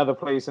or another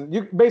place, and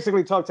you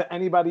basically talk to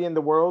anybody in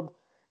the world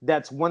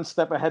that's one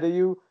step ahead of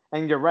you,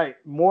 and you're right,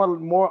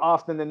 more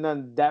often than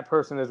none, that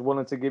person is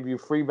willing to give you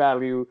free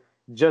value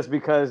just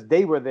because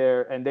they were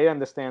there and they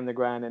understand the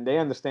grind and they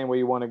understand where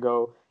you want to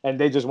go and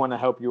they just want to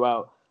help you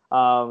out.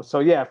 So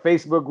yeah,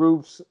 Facebook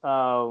groups.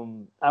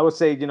 I would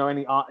say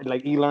any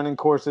like e-learning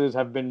courses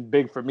have been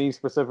big for me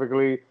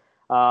specifically.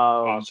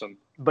 Awesome.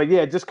 But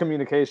yeah, just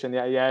communication.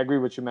 Yeah, I agree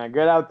with you, man.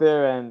 Get out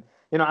there, and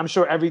I'm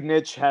sure every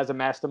niche has a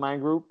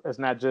mastermind group. It's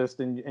not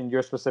just in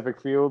your specific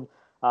field.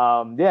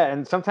 Yeah,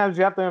 and sometimes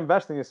you have to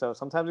invest in yourself.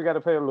 Sometimes you got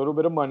to pay a little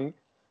bit of money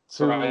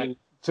Right.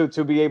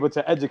 to be able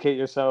to educate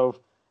yourself.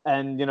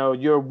 And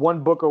you're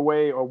one book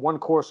away, or one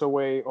course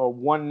away, or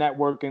one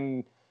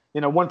networking,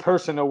 one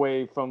person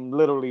away from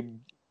literally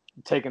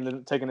taking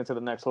it to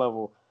the next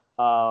level.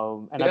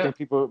 And I Yeah.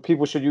 think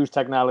people should use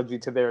technology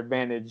to their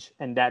advantage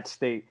in that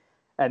state,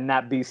 and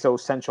not be so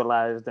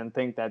centralized and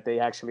think that they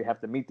actually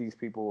have to meet these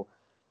people.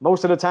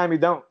 Most of the time, you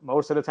don't.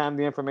 Most of the time,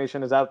 the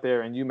information is out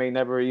there, and you may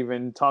never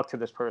even talk to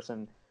this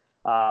person,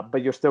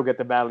 but you'll still get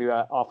the value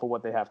off of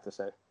what they have to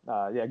say.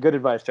 Yeah, good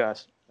advice,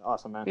 Josh.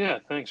 Awesome, man. Yeah.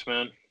 Thanks,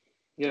 man.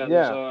 Yeah.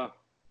 There's Yeah, a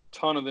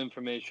ton of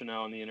information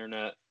now on the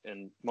internet,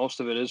 and most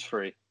of it is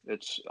free.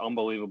 It's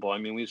unbelievable. I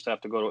mean, we used to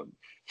have to go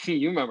to.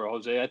 You remember,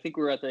 Jose? I think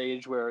we were at the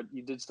age where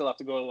you did still have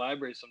to go to the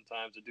library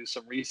sometimes to do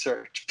some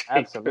research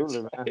papers.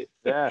 absolutely, man. Right?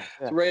 Yeah,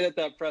 It's right at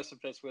that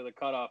precipice where the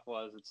cutoff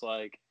was. It's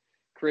like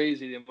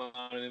crazy the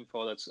amount of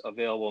info that's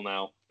available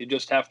now. You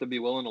just have to be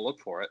willing to look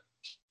for it.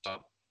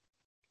 So.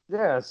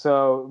 yeah.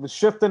 So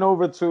shifting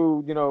over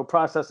to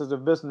processes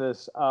of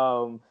business.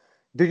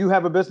 Do you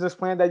have a business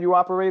plan that you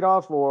operate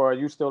off, or are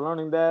you still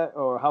learning that,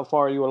 or how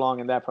far are you along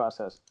in that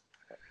process?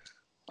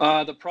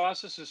 The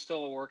process is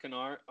still a work in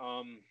art.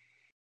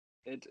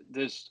 Do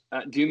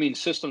you mean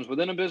systems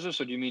within a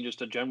business, or do you mean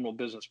just a general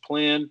business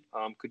plan?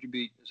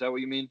 Is that what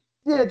you mean?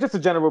 Yeah, just a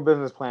general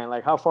business plan.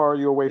 Like, how far are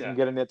you away from Yeah,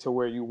 getting it to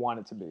where you want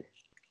it to be?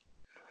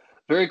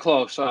 very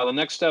close. The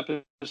next step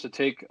is to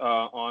take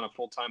on a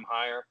full-time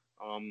hire.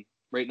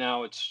 Right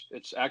now,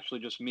 it's actually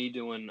just me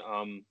doing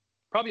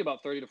probably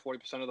about 30 to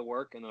 40% of the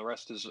work, and the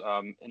rest is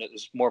and it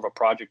is more of a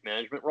project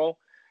management role.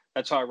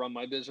 That's how I run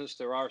my business.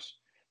 There are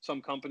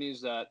some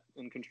companies that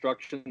in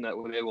construction that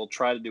they will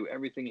try to do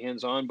everything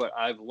hands-on, but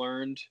I've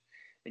learned,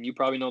 and you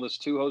probably know this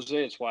too, Jose.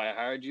 It's why I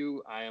hired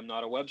you. I am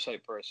not a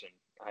website person.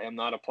 I am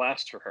not a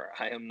plasterer.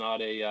 I am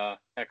not a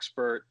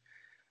expert.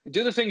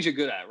 Do the things you're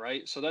good at,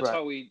 right? So that's Right.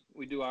 how we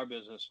do our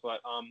business. But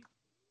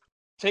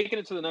taking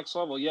it to the next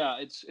level, yeah,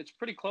 it's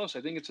pretty close.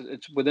 I think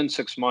it's within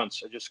 6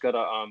 months. I just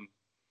gotta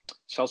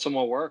sell some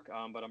more work,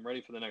 but I'm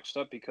ready for the next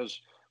step,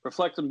 because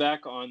reflecting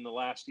back on the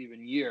last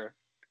even year,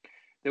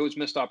 there was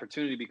missed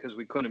opportunity because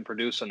we couldn't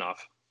produce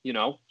enough.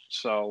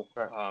 So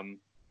Right.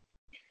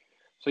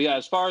 so yeah,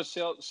 as far as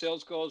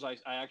sales goes, I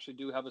actually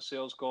do have a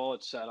sales goal.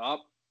 It's set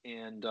up,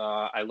 and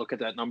I look at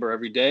that number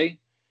every day,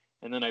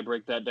 and then I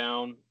break that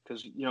down,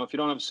 because if you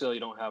don't have a sale, you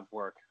don't have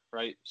work,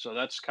 right? So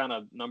that's kind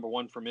of number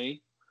one for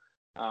me.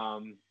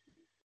 And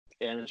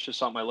it's just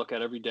something I look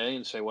at every day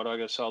and say, what do I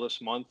got to sell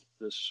this month,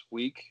 this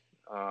week,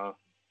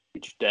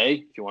 each day,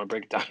 if you want to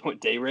break it down to a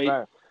day rate.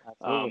 Right.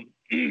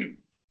 Absolutely.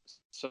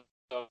 So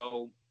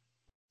Cool.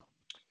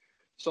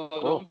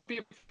 don't be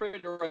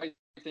afraid to write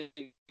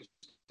things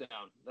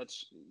down.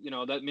 That's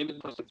that maybe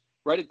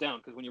write it down,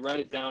 because when you write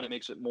it down, it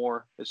makes it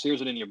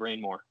sears it in your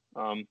brain more.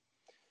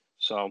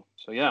 So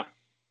yeah.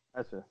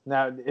 Gotcha.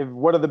 Now,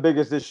 what are the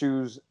biggest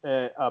issues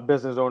a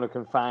business owner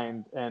can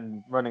find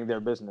in running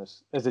their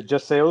business? Is it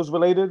just sales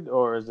related,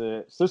 or is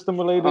it system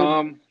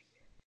related?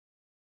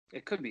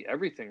 It could be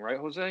everything, right,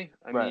 Jose?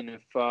 Right.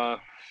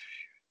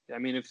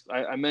 If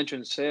I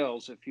mentioned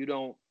sales, if you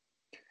don't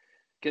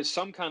get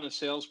some kind of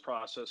sales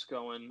process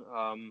going,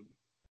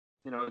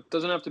 it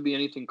doesn't have to be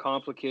anything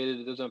complicated.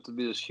 It doesn't have to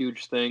be this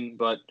huge thing,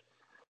 but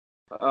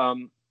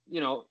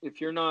if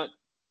you're not,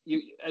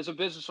 as a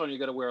business owner, you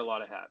got to wear a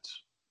lot of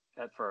hats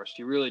at first.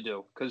 You really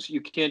do, because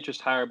you can't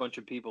just hire a bunch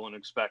of people and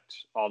expect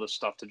all this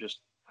stuff to just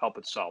help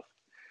itself.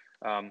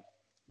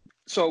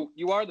 So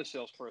you are the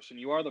salesperson,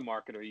 you are the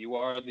marketer, you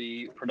are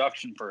the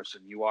production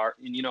person,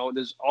 and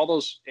there's all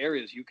those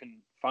areas you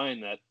can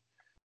find that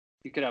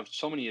you could have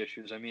so many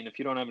issues. I mean, if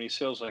you don't have any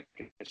sales, like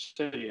I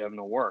said, you have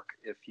no work.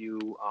 If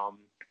you,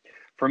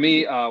 for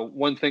me,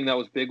 one thing that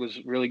was big was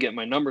really getting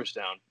my numbers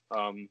down.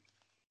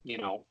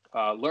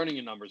 Learning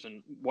your numbers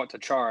and what to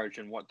charge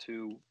and what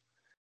to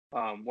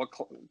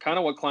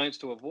what clients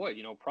to avoid,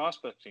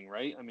 prospecting,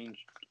 right? I mean,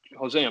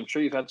 Jose, I'm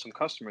sure you've had some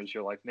customers.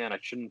 You're like, man, I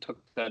shouldn't took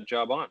that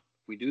job on.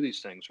 We do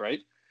these things, right?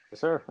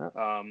 Yes, sir.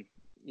 Yeah.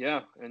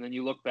 Yeah. And then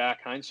you look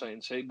back hindsight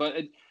and say, but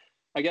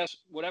I guess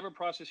whatever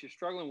process you're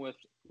struggling with,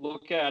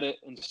 look at it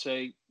and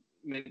say,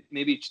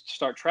 maybe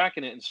start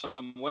tracking it in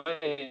some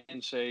way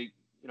and say,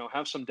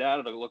 have some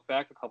data to look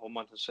back a couple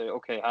months and say,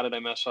 okay, how did I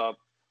mess up?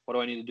 What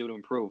do I need to do to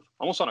improve?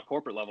 Almost on a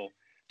corporate level.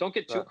 Don't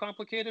get too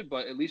complicated,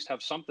 but at least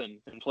have something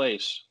in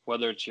place,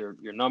 whether it's your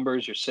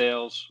numbers, your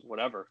sales,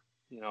 whatever,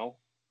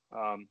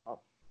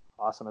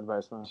 Awesome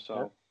advice, man.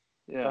 So,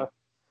 yeah.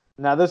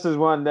 Now, this is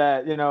one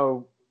that,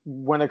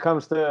 when it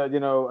comes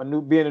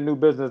to, being a new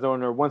business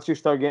owner, once you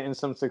start getting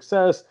some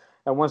success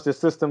and once the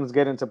systems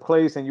get into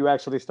place and you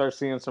actually start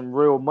seeing some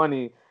real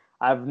money,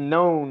 I've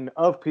known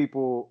of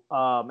people,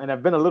 and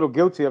I've been a little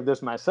guilty of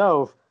this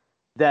myself,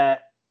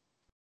 that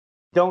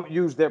don't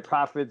use their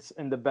profits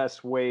in the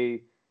best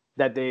way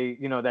that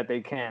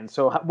they can.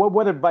 So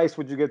what advice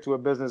would you give to a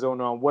business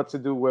owner on what to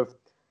do with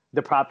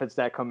the profits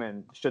that come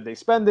in? Should they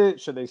spend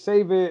it? Should they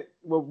save it?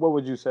 What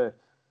would you say?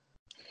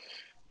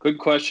 Good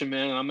question,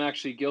 man. I'm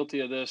actually guilty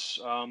of this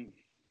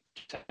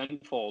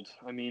tenfold.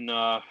 I mean,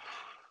 I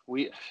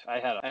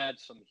had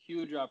some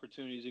huge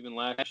opportunities even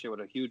last year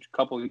with a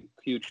couple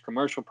huge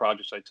commercial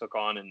projects I took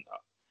on, and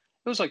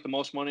it was like the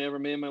most money I ever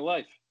made in my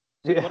life.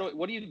 So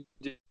what do you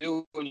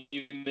do when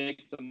you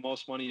make the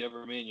most money you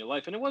ever made in your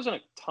life? And it wasn't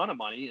a ton of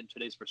money in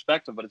today's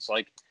perspective, but it's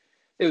like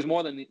it was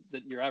more than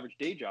your average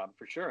day job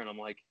for sure. And I'm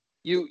like,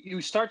 you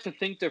start to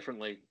think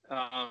differently.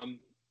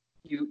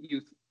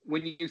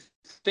 When you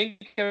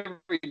think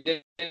every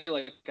day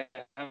like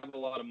I have a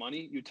lot of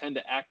money, you tend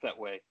to act that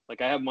way.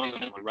 Like I have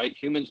money, right?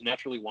 Humans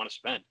naturally want to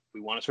spend.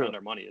 We want to spend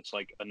our money. It's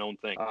like a known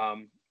thing.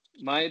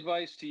 My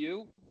advice to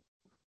you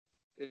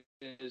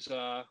is,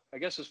 I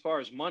guess, as far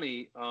as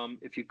money,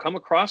 if you come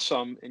across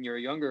some and you're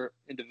a younger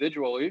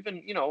individual, or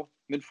even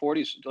mid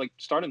 40s, like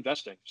start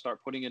investing,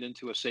 start putting it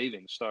into a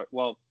savings.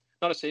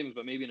 Not a savings,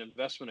 but maybe an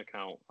investment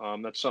account.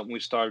 That's something we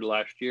started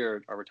last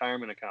year, a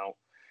retirement account.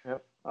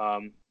 Yep.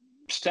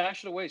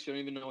 Stash it away so you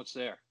don't even know it's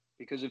there.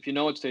 Because if you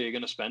know it's there, you're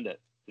going to spend it.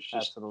 It's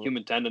just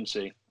human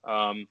tendency.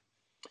 I'm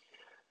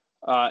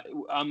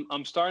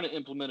starting to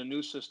implement a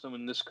new system,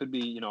 and this could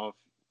be,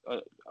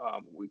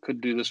 we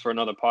could do this for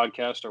another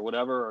podcast or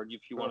whatever, or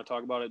if you want to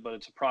talk about it, but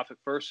it's a profit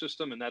first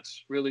system, and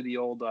that's really the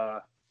old,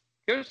 you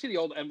ever see the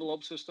old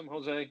envelope system,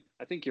 Jose?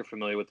 I think you're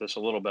familiar with this a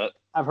little bit.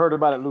 I've heard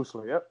about it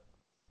loosely. Yep.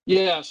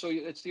 Yeah. So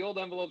it's the old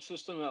envelope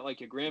system that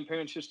like your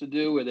grandparents used to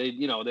do, where they'd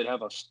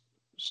have a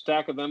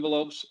stack of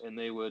envelopes and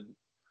they would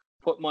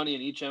put money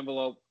in each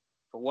envelope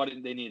for what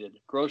they needed.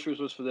 Groceries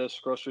was for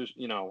this,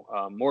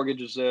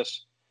 mortgage is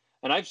this.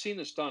 And I've seen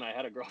this done. I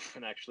had a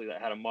girlfriend actually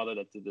that had a mother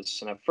that did this.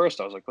 And at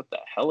first I was like, what the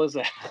hell is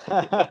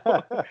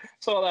that?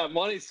 So all that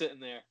money sitting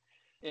there.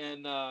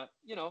 And,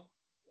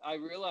 I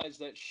realized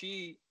that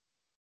she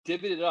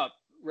divvied it up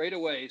right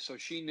away. So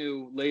she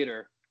knew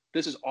later,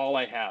 this is all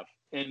I have.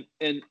 And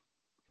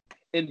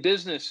in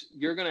business,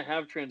 you're going to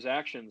have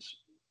transactions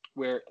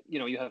where,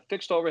 you have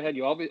fixed overhead,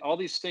 all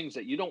these things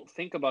that you don't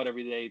think about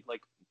every day,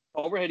 like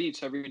overhead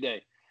eats every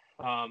day.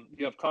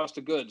 You have cost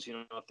of goods,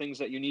 things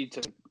that you need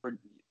to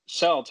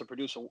sell to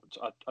produce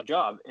a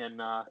job. And,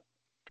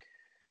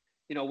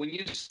 when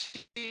you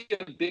see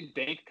a big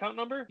bank account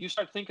number, you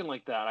start thinking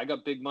like that. I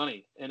got big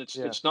money, and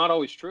it's not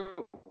always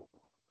true.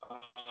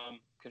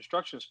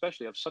 Construction,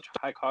 especially, have such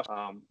high cost.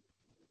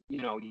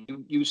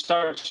 You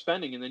start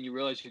spending, and then you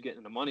realize you're getting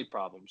into money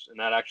problems. And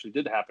that actually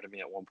did happen to me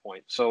at one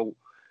point. So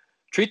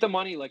treat the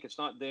money like it's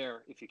not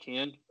there if you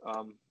can.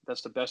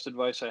 That's the best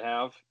advice I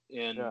have.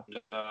 And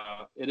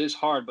it is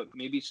hard, but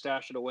maybe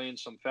stash it away in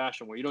some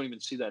fashion where you don't even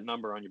see that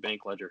number on your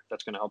bank ledger.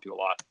 That's going to help you a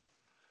lot.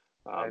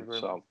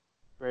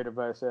 Great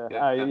advice.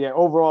 Yeah.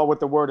 Overall, with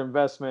the word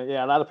investment,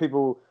 a lot of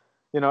people,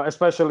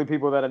 especially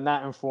people that are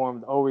not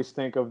informed, always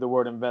think of the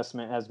word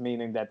investment as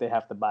meaning that they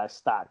have to buy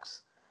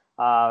stocks.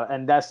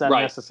 And that's not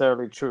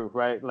necessarily true,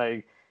 right?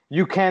 Like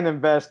you can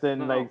invest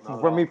in,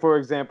 for me, for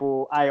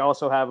example, I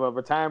also have a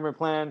retirement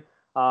plan.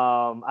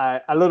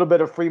 A little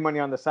bit of free money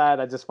on the side.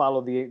 I just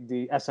follow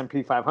the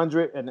S&P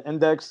 500 and the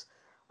index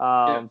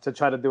to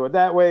try to do it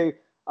that way.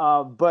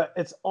 But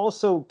it's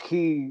also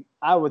key,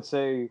 I would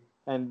say,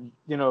 and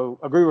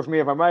agree with me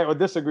if I'm right or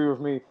disagree with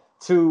me,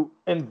 to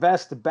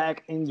invest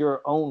back in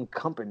your own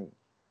company,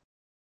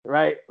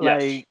 right?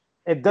 Yes. Like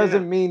it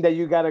doesn't mean that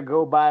you got to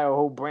go buy a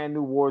whole brand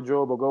new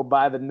wardrobe or go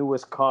buy the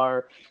newest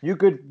car. You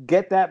could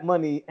get that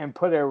money and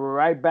put it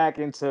right back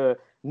into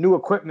new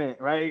equipment,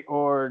 right?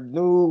 Or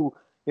new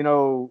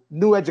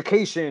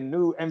education.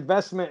 New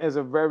investment is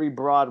a very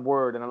broad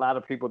word, and a lot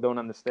of people don't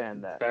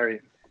understand that.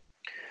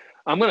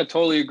 I'm going to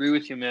totally agree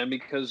with you, man,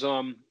 because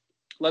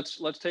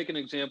let's take an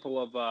example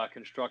of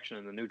construction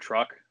and the new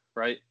truck,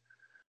 right?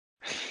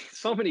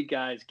 So many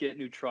guys get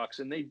new trucks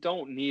and they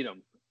don't need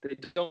them. They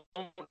don't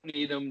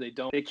need them.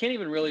 They can't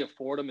even really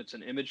afford them. It's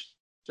an image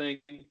thing.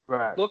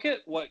 Right. Look at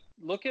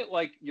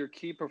like your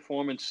key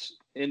performance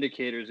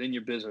indicators in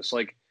your business.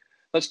 Like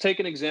let's take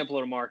an example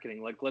of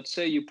marketing. Like, let's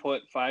say you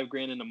put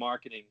 $5,000 into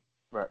marketing,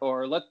 Right.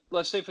 or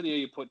let's say for the year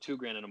you put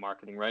 $2,000 into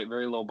marketing, right?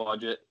 Very low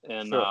budget,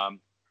 and Sure.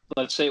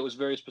 let's say it was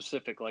very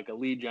specific, like a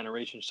lead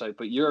generation site,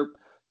 but you're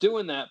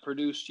doing that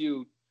produced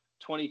you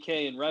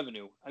 $20K in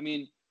revenue. I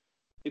mean,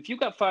 if you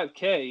got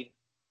 $5K,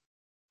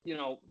 you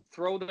know,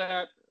 throw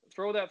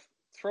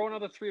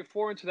another 3 or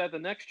 4 into that the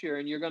next year,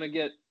 and you're going to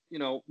get, you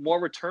know, more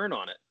return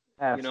on it.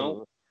 Absolutely. You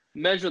know,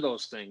 measure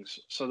those things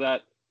so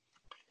that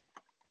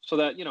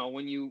you know,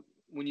 when you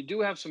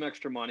do have some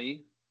extra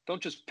money,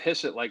 don't just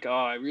piss it like, oh,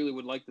 I really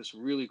would like this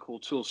really cool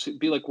tool.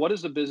 Be like, what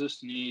does the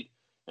business need,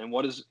 and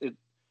what is it?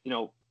 You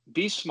know,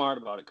 be smart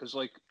about it, because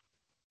like,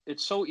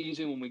 it's so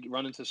easy when we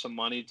run into some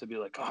money to be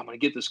like, oh, I'm gonna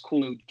get this cool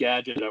new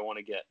gadget I want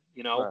to get.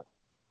 You know,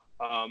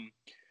 Right.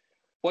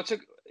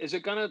 is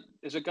it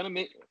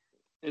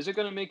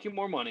gonna make you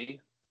more money?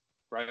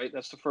 Right.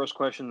 That's the first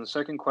question. The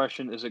second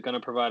question, is it going to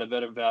provide a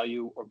better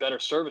value or better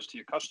service to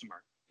your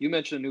customer? You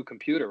mentioned a new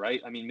computer,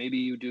 right? I mean, maybe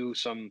you do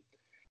some,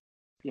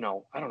 you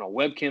know, I don't know,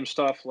 webcam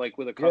stuff like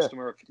with a Yeah.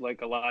 customer,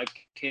 like a live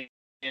cam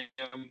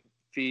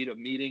feed, a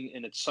meeting,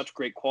 and it's such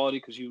great quality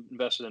because you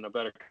invested in a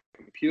better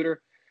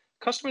computer.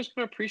 Customers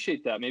going to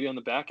appreciate that maybe on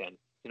the back end,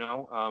 you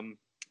know.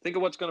 Think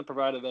of what's going to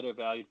provide a better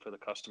value for the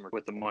customer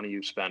with the money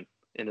you spend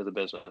into the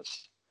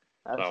business.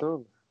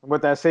 Absolutely.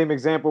 With that same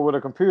example with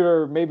a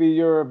computer, maybe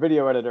you're a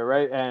video editor,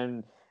 right?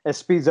 And it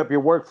speeds up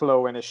your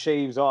workflow and it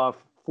shaves off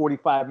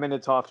 45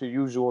 minutes off your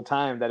usual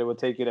time that it would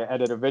take you to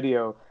edit a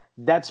video.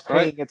 That's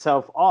paying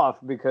itself off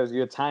because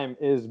your time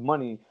is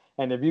money.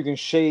 And if you can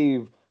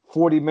shave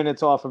 40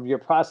 minutes off of your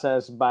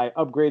process by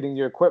upgrading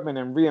your equipment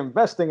and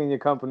reinvesting in your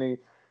company,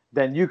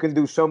 then you can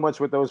do so much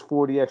with those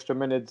 40 extra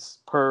minutes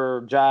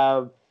per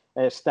job.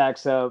 It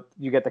stacks up.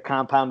 You get the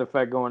compound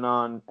effect going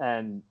on,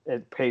 and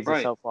it pays Right.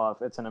 itself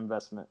off. It's an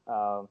investment.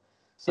 So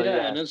Yeah,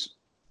 yeah, and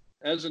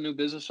as a new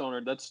business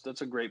owner,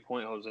 that's a great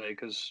point, Jose,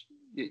 because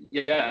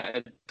yeah,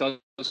 it does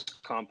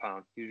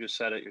compound. You just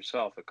said it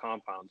yourself. It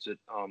compounds.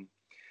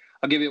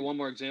 I'll give you one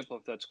more example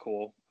if that's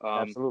cool.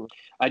 absolutely.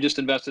 I just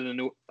invested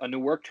in a new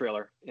work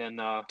trailer and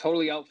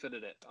totally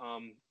outfitted it.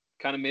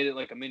 Kind of made it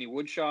like a mini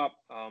wood shop.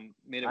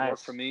 Made it work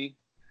Nice. for me.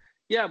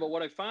 Yeah, but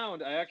what I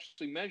found, I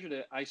actually measured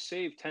it. I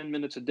saved 10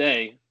 minutes a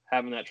day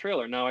having that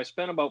trailer. Now I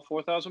spent about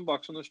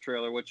 $4,000 on this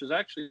trailer, which is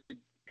actually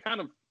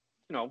kind of,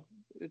 you know,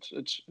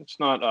 it's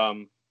not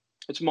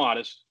it's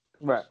modest.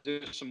 Right.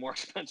 There's some more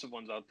expensive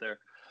ones out there.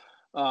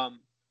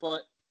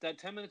 But that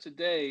 10 minutes a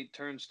day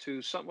turns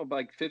to something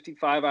like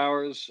 55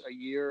 hours a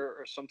year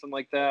or something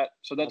like that.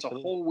 So that's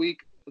Absolutely. a whole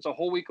week. It's a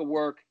whole week of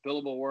work,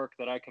 billable work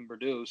that I can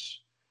produce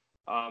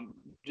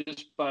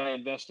just by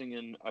investing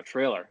in a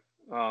trailer,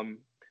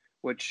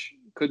 which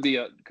could be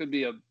a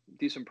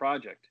decent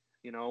project.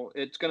 You know,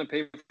 it's going to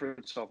pay for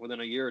itself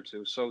within a year or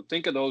two. So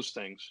think of those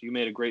things. You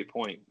made a great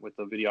point with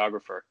the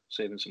videographer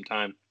saving some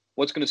time.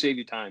 What's going to save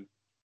you time?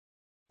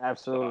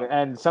 Absolutely.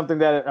 And something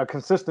that a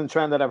consistent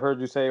trend that I've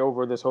heard you say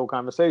over this whole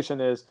conversation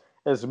is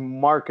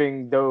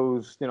marking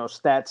those,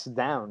 stats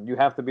down. You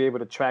have to be able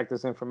to track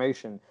this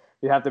information.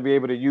 You have to be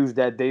able to use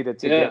that data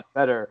to get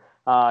better.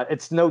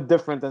 It's no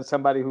different than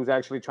somebody who's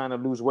actually trying to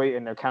lose weight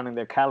and they're counting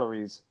their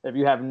calories. If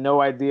you have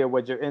no idea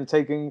what you're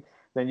intaking,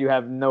 then you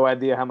have no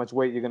idea how much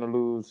weight you're going to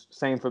lose.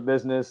 Same for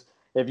business.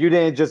 If you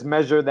didn't just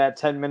measure that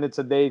 10 minutes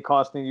a day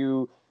costing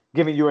you,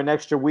 giving you an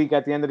extra week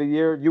at the end of the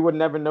year, you would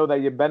never know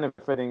that you're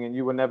benefiting, and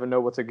you would never know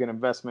what's a good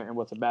investment and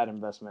what's a bad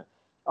investment.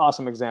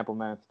 Awesome example,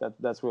 man.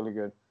 That's really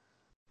good.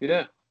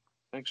 Yeah.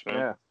 Thanks, man.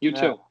 Yeah. You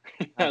too.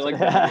 I like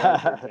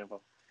that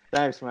example.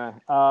 Thanks,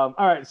 man. All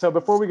right. So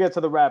before we get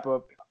to the wrap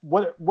up,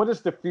 what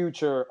is the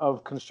future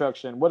of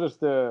construction? What is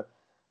the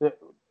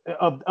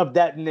of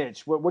that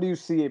niche? What do you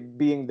see it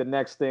being the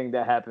next thing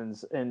that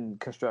happens in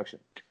construction?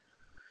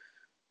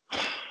 I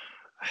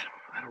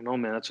don't know,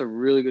 man. That's a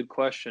really good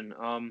question.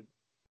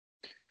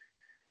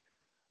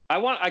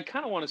 I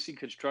kind of want to see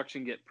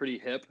construction get pretty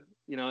hip.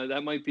 You know,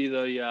 that might be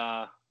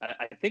the.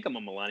 I think I'm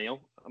a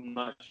millennial. I'm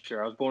not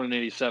sure. I was born in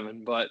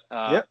 '87, but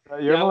Yep,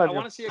 you're a I millennial.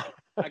 want to see it.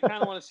 I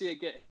kind of want to see it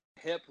get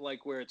hip,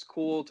 like where it's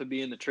cool to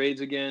be in the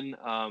trades again.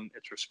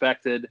 It's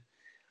respected,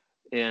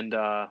 and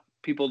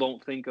people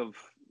don't think of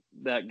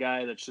that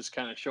guy that's just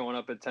kind of showing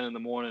up at 10 in the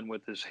morning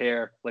with his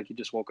hair like he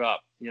just woke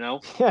up. You know.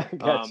 Yeah,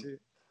 got you.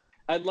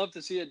 I'd love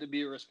to see it to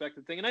be a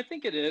respected thing, and I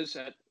think it is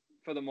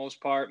for the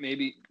most part.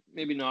 Maybe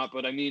not,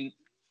 but I mean,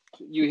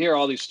 you hear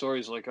all these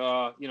stories like,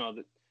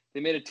 they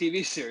made a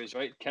TV series,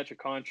 right? Catch a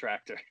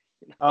Contractor.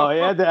 You know? Oh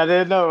yeah, I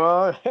didn't know.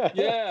 Oh.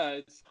 Yeah,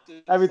 it's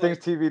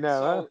Everything's like, TV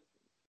now, huh?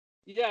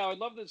 Yeah, I'd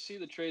love to see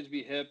the trades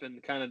be hip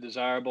and kind of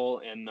desirable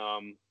and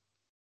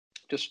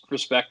just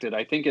respected.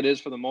 I think it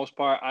is for the most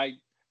part. I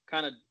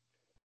kind of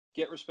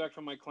get respect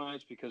from my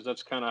clients because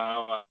that's kind of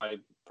how I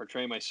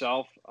portray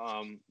myself.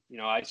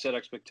 I set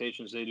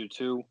expectations; they do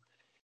too,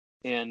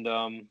 and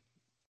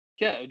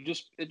yeah, it'd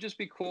just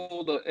be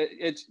cool to.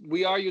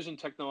 We are using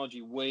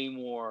technology way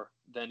more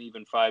than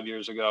even 5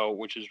 years ago,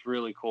 which is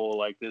really cool.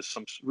 Like there's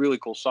some really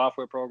cool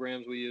software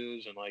programs we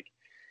use, and like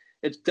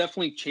it's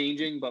definitely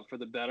changing, but for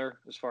the better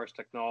as far as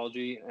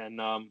technology. And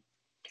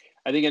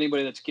I think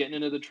anybody that's getting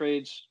into the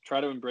trades,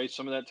 try to embrace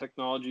some of that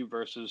technology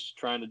versus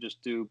trying to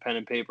just do pen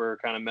and paper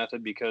kind of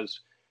method, because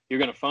you're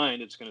going to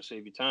find it's going to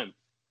save you time.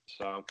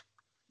 So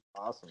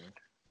awesome.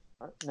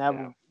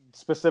 Now,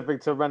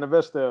 specific to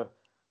Renovista,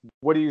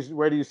 where do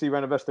you see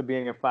Renovista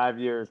being in 5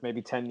 years,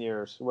 maybe 10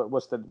 years?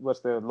 What's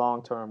the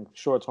long term,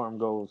 short term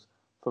goals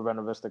for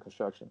Renovista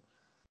Construction?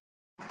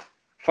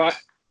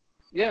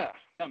 Yeah,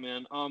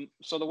 man.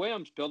 So the way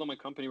I'm building my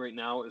company right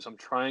now is I'm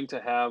trying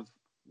to have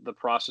the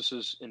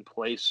processes in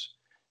place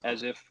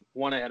as if,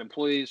 one, I had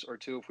employees, or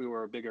two, if we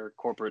were a bigger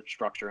corporate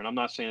structure. And I'm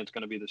not saying it's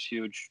going to be this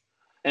huge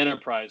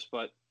enterprise,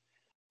 but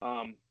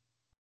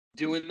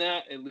doing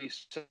that at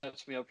least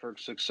sets me up for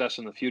success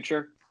in the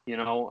future.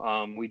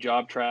 We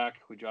job track,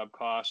 we job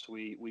cost,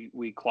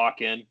 we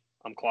clock in.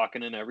 I'm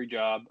clocking in every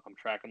job. I'm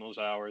tracking those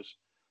hours.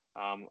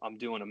 I'm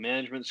doing a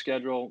management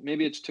schedule.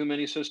 Maybe it's too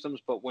many systems,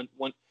 but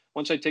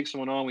once I take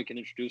someone on, we can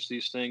introduce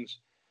these things.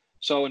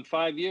 So in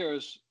 5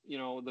 years,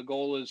 the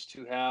goal is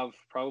to have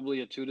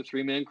probably a 2 to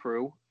 3 man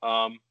crew,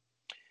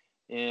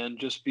 and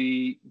just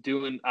be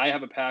doing. I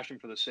have a passion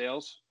for the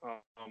sales.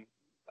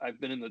 I've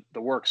been in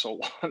the work so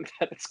long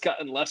that it's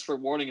gotten less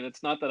rewarding, and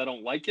it's not that I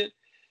don't like it.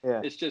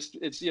 Yeah. It's just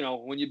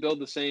when you build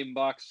the same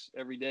box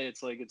every day,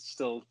 it's like it's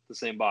still the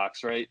same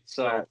box, right?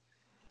 So right.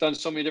 Done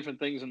so many different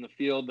things in the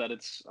field that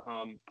it's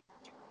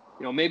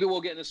maybe we'll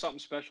get into something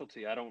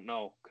specialty. I don't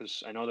know,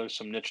 because I know there's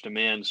some niche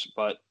demands,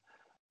 but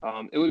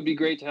it would be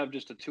great to have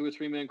just a 2 or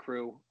 3 man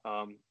crew,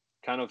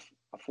 kind of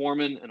a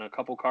foreman and a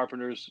couple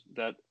carpenters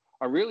that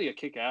are really a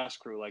kick-ass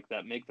crew, like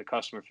that make the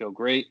customer feel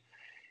great.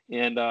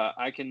 And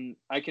I can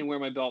wear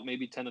my belt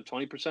maybe 10 to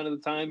 20% of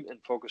the time and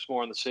focus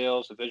more on the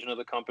sales, the vision of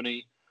the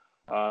company.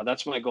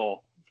 That's my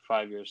goal.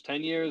 5 years,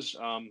 10 years,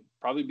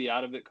 probably be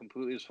out of it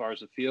completely as far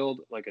as the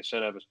field. Like I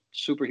said, I have a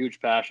super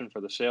huge passion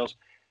for the sales.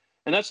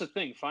 And that's the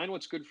thing. Find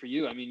what's good for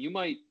you. I mean, you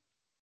might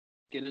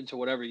get into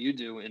whatever you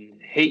do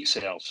and hate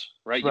sales,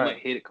 right? You might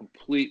hate it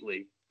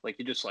completely. Like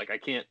you're just like, I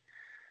can't.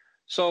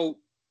 So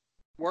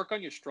work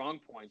on your strong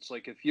points.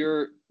 Like if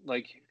you're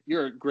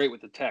great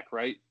with the tech,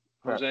 right,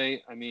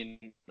 Jose? I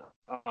mean,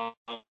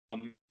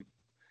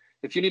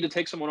 if you need to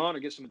take someone on or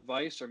get some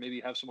advice, or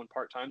maybe have someone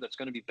part-time that's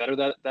going to be better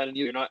than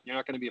you, you're not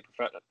going to be a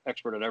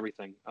expert at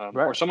everything,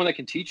 or someone that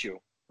can teach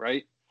you,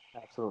 right?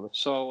 Absolutely.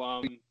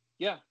 So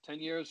 10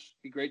 years,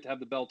 be great to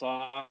have the belt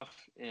off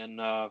and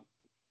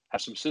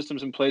have some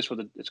systems in place where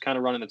it's kind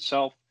of running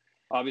itself.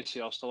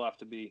 Obviously, I'll still have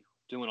to be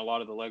doing a lot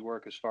of the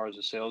legwork as far as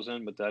the sales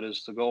end, but that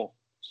is the goal.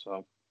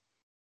 So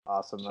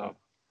awesome, man.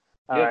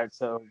 All right,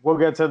 so we'll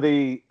get to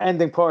the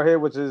ending part here,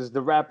 which is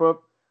the wrap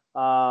up.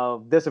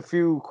 There's a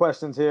few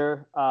questions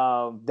here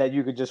that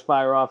you could just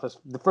fire off as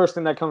the first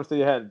thing that comes to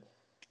your head.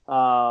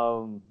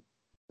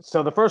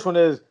 So the first one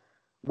is,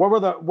 what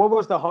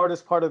was the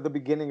hardest part of the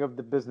beginning of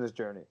the business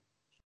journey?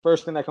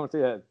 First thing that comes to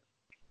your head.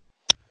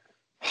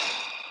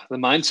 The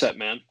mindset,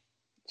 man.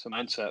 It's a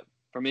mindset.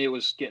 For me, it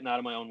was getting out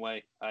of my own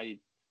way. I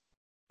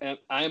mean,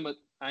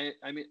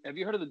 have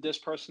you heard of the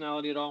DISC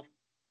personality at all?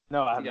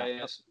 No, I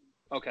haven't.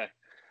 Okay.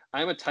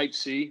 I'm a type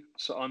C,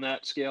 so on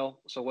that scale.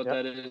 So what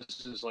that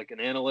is like an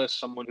analyst,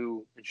 someone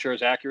who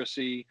ensures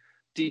accuracy,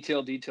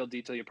 detail.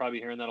 You're probably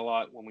hearing that a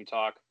lot when we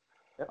talk.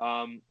 Yep.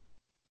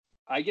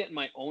 I get in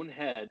my own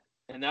head,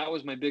 and that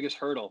was my biggest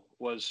hurdle.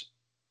 Was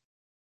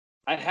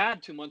I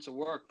had 2 months of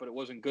work, but it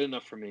wasn't good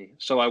enough for me.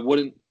 So I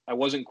wasn't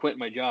quitting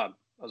my job.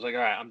 I was like,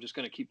 all right, I'm just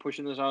going to keep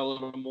pushing this out a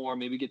little more,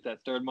 maybe get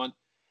that third month.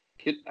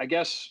 I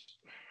guess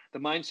the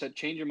mindset,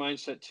 change your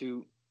mindset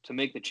to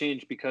make the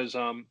change, because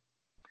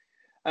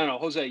I don't know,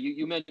 Jose,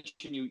 you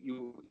mentioned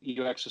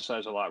you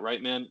exercise a lot,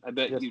 right, man? I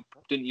bet you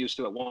didn't used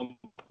to at one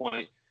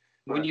point.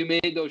 When you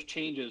made those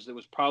changes, it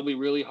was probably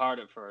really hard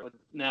at first. But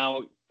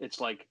now it's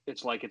like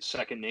it's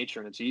second nature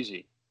and it's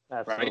easy.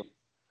 Absolutely. Right?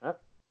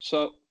 Yep.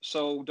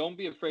 So don't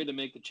be afraid to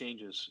make the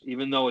changes,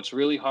 even though it's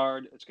really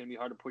hard. It's going to be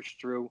hard to push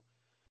through.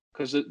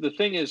 Because the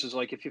thing is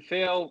like if you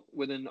fail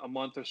within a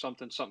month or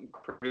something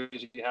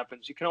crazy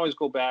happens, you can always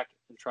go back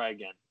and try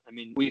again. I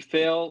mean, we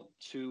fail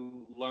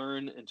to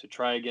learn and to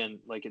try again.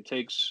 Like it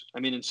takes,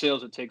 in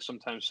sales, it takes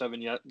sometimes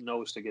 7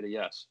 no's to get a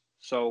yes.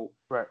 So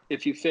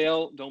if you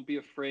fail, don't be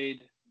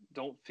afraid.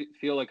 Don't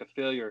feel like a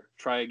failure.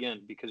 Try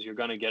again, because you're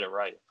going to get it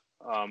right.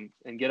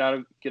 And get out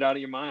of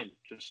your mind.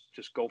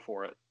 Just go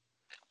for it.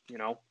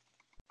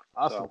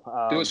 Awesome.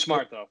 So, do it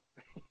smart though.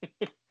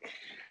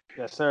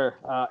 Yes, sir.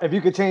 If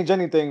you could change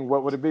anything,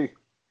 what would it be?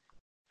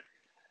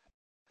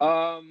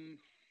 Man,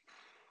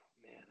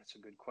 that's a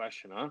good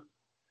question, huh?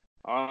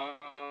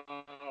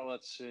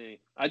 Let's see.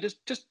 I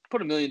just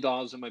put $1 million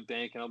in my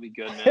bank and I'll be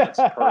good, man. That's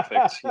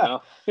perfect.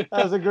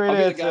 That's a great I'll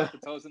answer. be the guy with the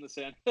toes in the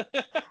sand.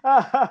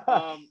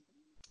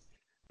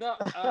 No,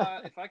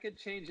 if I could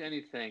change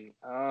anything,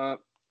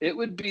 it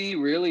would be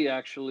really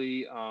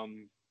actually.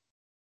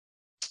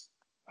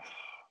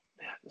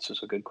 Man, this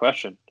is a good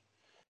question.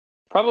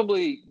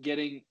 Probably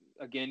getting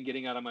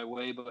out of my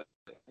way, but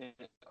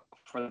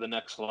for the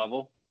next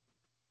level.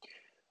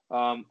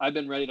 I've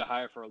been ready to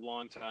hire for a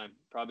long time,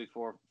 probably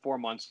for 4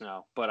 months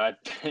now, but I've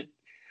been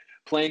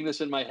playing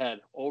this in my head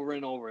over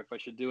and over, if I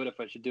should do it,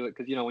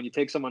 because when you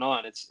take someone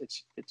on,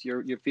 it's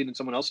you're feeding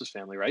someone else's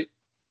family, right?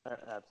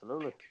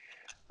 Absolutely.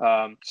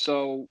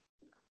 So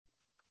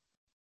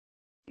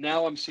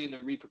now I'm seeing the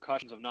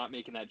repercussions of not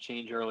making that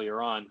change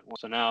earlier on.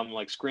 So now I'm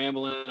like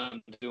scrambling.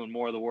 I'm doing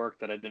more of the work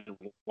that I didn't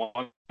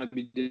want to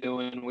be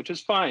doing, which is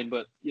fine.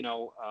 But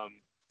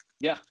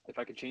yeah, if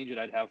I could change it,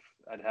 I'd have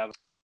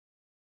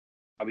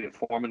probably a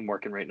foreman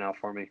working right now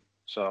for me.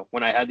 So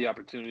when I had the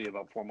opportunity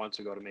about 4 months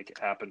ago to make it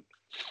happen.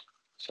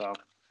 So.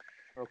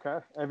 Okay.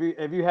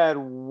 Have you had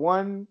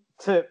one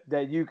tip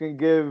that you can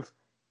give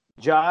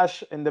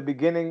Josh in the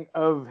beginning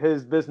of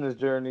his business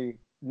journey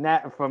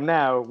from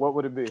now? What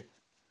would it be?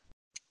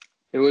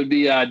 It would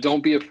be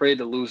don't be afraid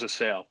to lose a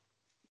sale.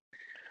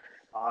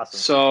 Awesome.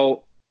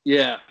 So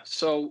yeah.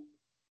 So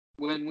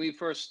when we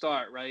first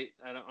start, right?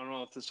 I don't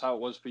know if this is how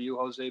it was for you,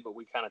 Jose, but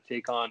we kind of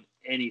take on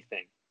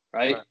anything,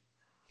 right?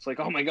 It's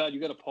like, oh my God,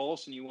 you got a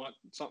pulse and you want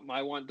something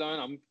I want done.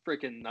 I'm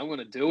going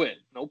to do it.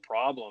 No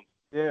problem.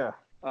 Yeah.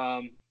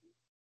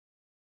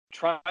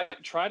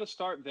 Try to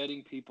start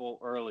vetting people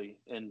early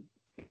and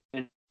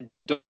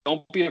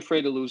don't be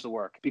afraid to lose the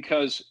work,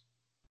 because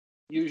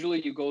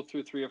usually you go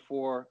through 3 or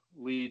 4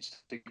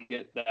 leads to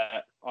get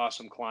that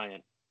awesome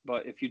client.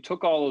 But if you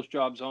took all those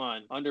jobs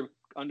on,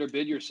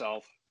 underbid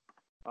yourself,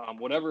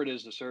 whatever it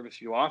is, the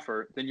service you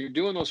offer, then you're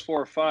doing those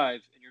 4 or 5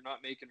 and you're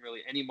not making really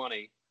any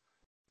money.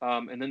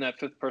 And then that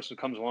 5th person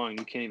comes along and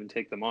you can't even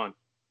take them on,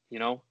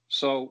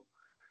 So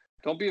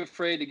don't be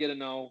afraid to get a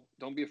no.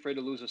 Don't be afraid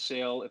to lose a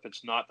sale if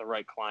it's not the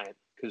right client,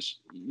 because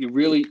you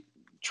really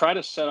try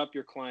to set up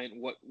your client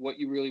what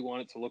you really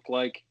want it to look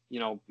like.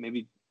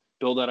 Maybe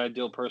build that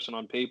ideal person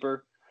on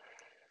paper,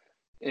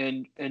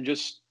 and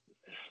just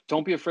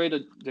don't be afraid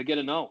to get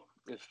a no.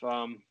 If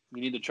you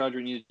need to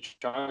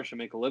charge to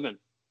make a living,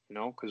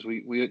 because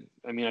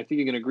I think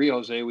you can agree,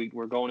 Jose,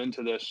 we're going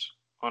into this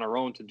on our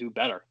own to do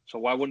better. So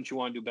why wouldn't you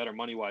want to do better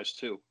money wise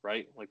too,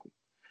 right? Like,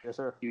 yes,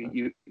 sir.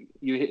 You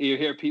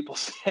hear people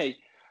say,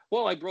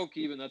 well, I broke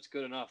even, that's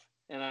good enough.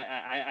 And I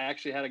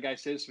actually had a guy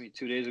say this to me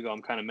 2 days ago.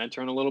 I'm kind of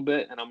mentoring a little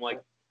bit, and I'm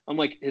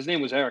like, his name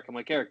was Eric. I'm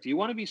like, Eric, do you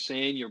want to be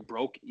saying you're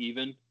broke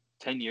even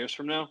 10 years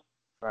from now?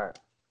 Right.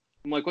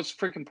 I'm like, what's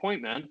the freaking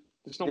point, man?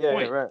 There's no point.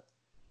 point. Yeah, right.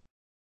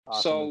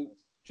 Awesome.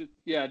 So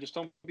just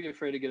don't be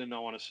afraid to get a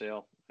no on a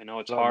sale. I know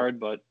it's hard,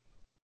 but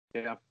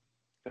yeah,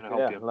 gonna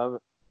help you. Love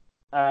it.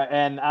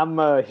 And I'm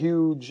a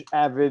huge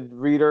avid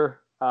reader,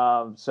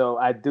 so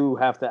I do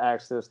have to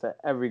ask this to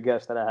every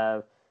guest that I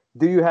have.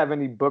 Do you have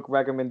any book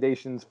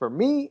recommendations for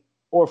me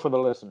or for the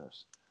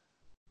listeners?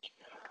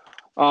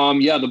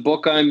 Yeah, the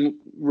book I'm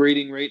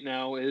reading right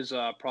now is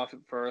Profit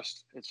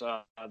First. It's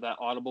that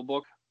Audible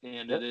book,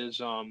 and it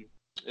is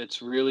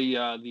it's really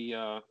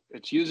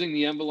it's using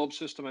the envelope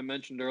system I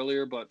mentioned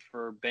earlier, but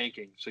for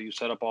banking. So you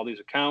set up all these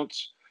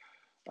accounts.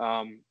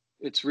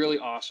 It's really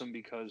awesome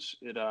because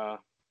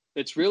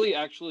it's really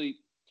actually,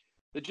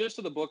 the gist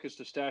of the book is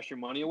to stash your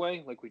money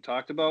away, like we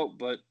talked about,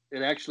 but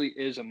it actually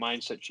is a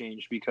mindset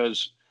change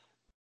because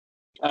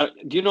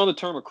do you know the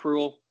term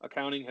accrual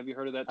accounting? Have you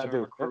heard of that term? I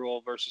do.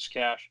 Accrual versus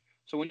cash.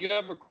 So when you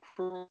have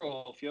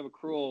accrual, if you have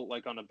accrual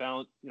like on a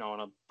balance, on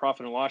a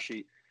profit and loss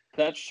sheet,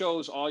 that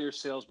shows all your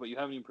sales, but you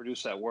haven't even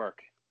produced that work.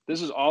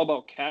 This is all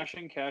about cash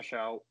in, cash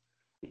out.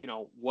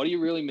 What are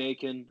you really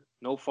making?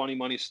 No funny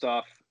money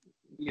stuff.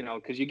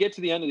 Because you get to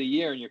the end of the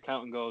year and your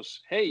accountant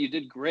goes, hey, you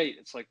did great.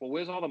 It's like, well,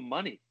 where's all the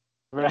money?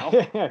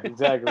 Right.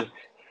 Exactly.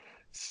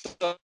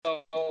 So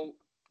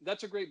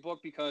that's a great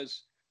book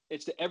because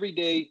it's the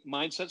everyday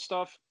mindset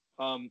stuff.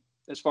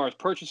 As far as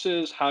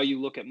purchases, how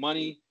you look at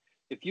money.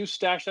 If you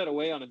stash that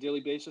away on a daily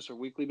basis or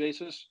weekly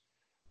basis,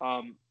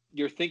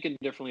 you're thinking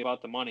differently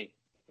about the money.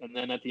 And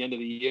then at the end of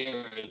the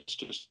year, it's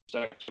just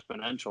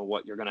exponential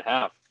what you're going to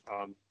have,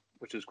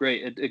 which is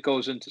great. It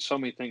goes into so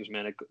many things,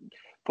 man.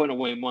 Putting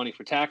away money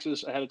for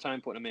taxes ahead of time,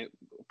 putting a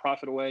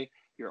profit away,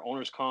 your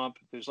owner's comp.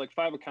 There's like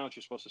 5 accounts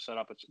you're supposed to set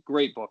up. It's a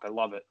great book. I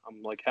love it.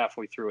 I'm like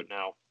halfway through it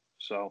now.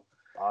 So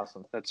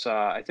awesome. That's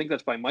I think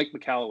that's by Mike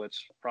Michalowicz,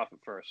 Profit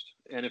First.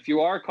 And if you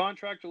are a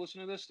contractor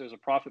listening to this, there's a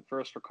Profit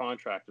First for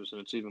contractors,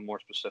 and it's even more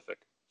specific.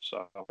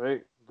 So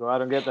great. Go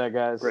out and get that,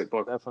 guys. Great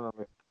book.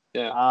 Definitely.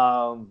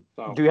 Yeah.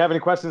 Do you have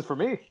any questions for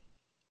me?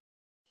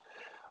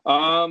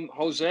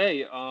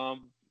 Jose,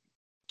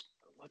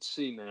 let's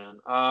see, man.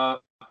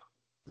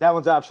 That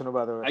one's optional,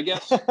 by the way. I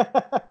guess.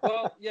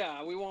 Well,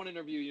 yeah, we won't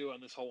interview you on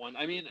this whole one.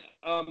 I mean,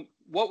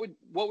 what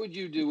would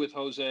you do with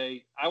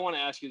Jose? I want to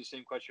ask you the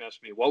same question you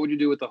asked me. What would you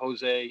do with the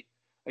Jose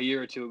a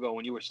year or two ago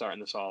when you were starting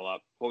this all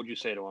up? What would you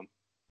say to him?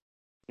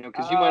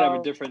 Because you might have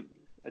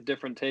a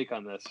different take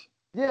on this.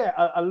 Yeah,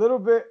 a little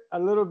bit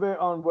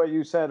on what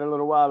you said a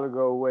little while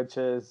ago, which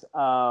is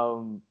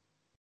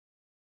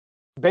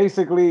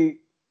basically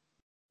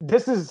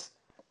this is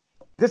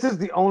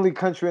the only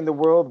country in the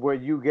world where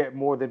you get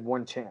more than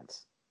one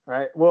chance,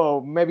 right?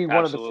 Well, maybe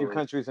one of the few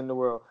countries in the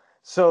world.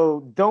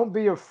 So don't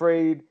be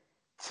afraid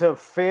to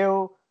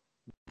fail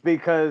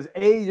because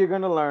A, you're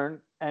going to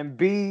learn, and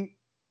B,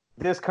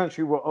 this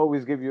country will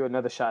always give you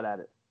another shot at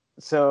it.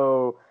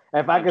 So,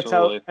 if I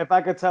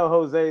could tell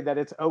Jose that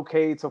it's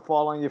okay to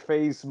fall on your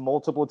face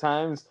multiple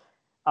times,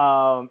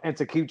 and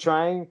to keep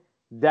trying,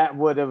 that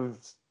would have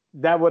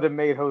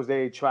made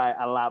Jose try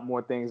a lot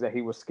more things that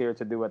he was scared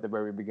to do at the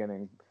very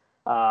beginning.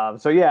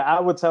 So yeah, I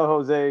would tell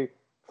Jose,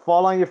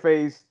 fall on your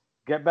face,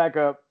 get back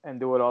up, and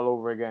do it all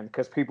over again.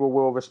 Because people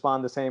will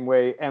respond the same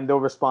way, and they'll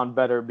respond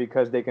better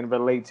because they can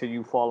relate to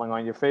you falling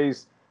on your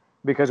face.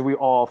 Because we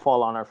all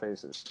fall on our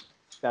faces.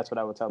 That's what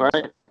I would tell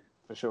myself,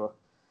 for sure.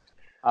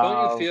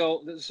 Don't you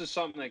feel, this is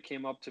something that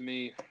came up to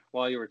me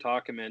while you were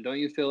talking, man. Don't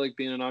you feel like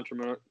being an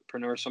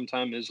entrepreneur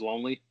sometimes is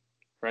lonely,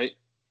 right?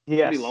 Yes.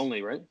 It can be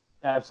lonely, right?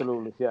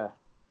 Absolutely, yeah.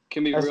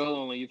 Can be real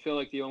lonely. You feel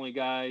like the only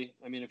guy.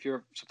 I mean, if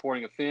you're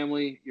supporting a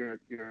family, you're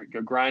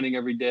grinding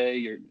every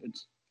day.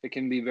 It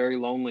can be very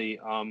lonely.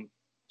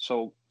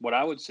 So what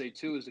I would say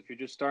too is if you're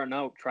just starting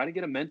out, try to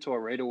get a mentor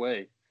right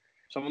away.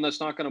 Someone that's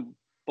not going to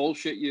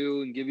bullshit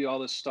you and give you all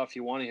this stuff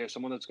you want to hear.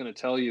 Someone that's going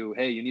to tell you,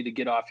 hey, you need to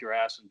get off your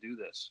ass and do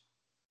this.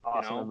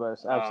 Awesome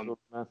advice. Absolutely,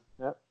 man.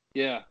 Yep.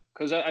 Yeah,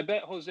 because I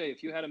bet, Jose,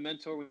 if you had a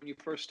mentor when you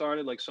first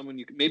started, like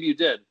someone maybe you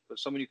did, but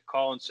someone you could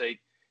call and say,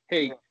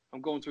 hey,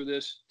 I'm going through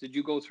this. Did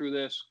you go through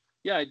this?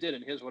 Yeah, I did,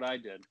 and here's what I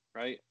did,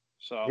 right?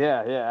 So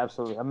yeah,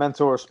 absolutely. A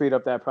mentor speed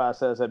up that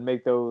process and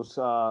make those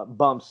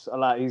bumps a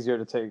lot easier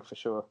to take, for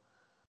sure.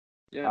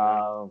 Yeah.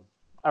 All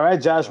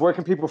right, Josh, where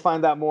can people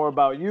find out more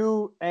about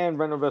you and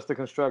Renovista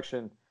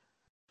Construction?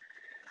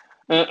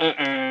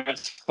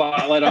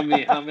 Spotlight on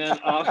me, huh, man?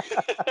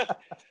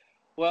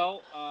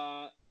 Well,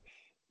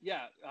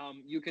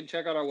 you can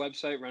check out our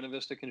website,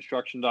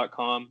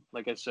 renovistaconstruction.com.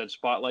 Like I said,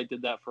 Spotlight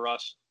did that for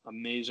us.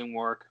 Amazing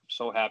work.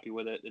 So happy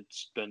with it.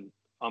 It's been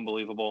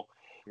unbelievable.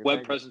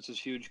 Web presence is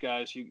huge,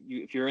 guys.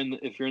 If you're in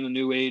the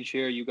new age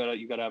here, you gotta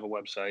have a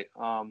website.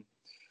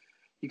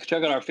 You can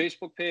check out our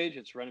Facebook page.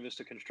 It's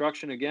Renovista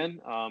Construction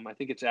again. I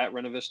think it's at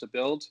Renovista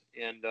Build,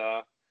 and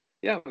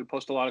we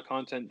post a lot of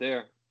content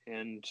there.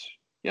 And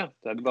yeah,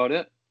 that's about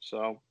it.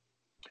 So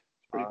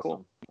it's pretty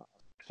cool.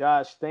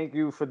 Josh, thank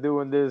you for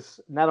doing this,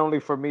 not only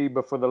for me,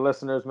 but for the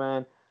listeners,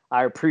 man.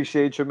 I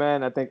appreciate you,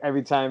 man. I think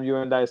every time you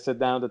and I sit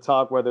down to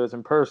talk, whether it's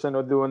in person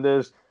or doing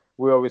this,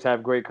 we always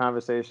have great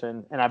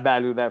conversation, and I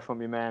value that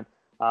from you, man.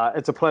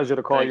 It's a pleasure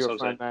to call you a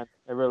friend, man.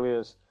 It really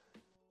is.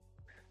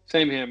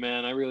 Same here,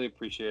 man. I really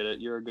appreciate it.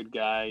 You're a good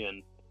guy,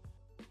 and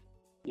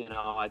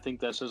I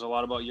think that says a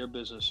lot about your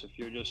business. If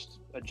you're just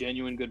a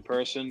genuine good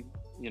person,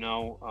 you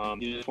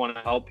just want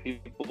to help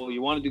people.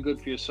 You want to do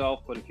good for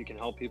yourself, but if you can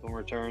help people in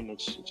return,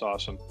 it's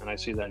awesome. And I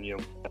see that in you.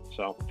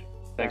 So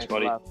thanks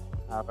buddy. All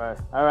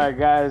right,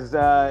 guys.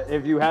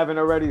 If you haven't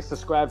already,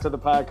 subscribe to the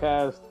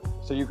podcast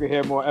so you can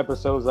hear more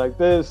episodes like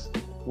this,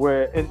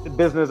 where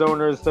business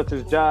owners such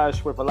as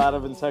Josh, with a lot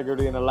of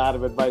integrity and a lot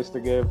of advice to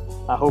give.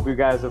 I hope you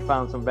guys have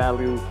found some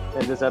value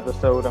in this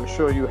episode. I'm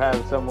sure you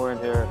have somewhere in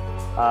here.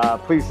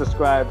 Please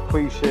subscribe.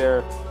 Please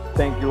share.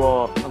 Thank you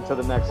all. Until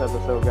the next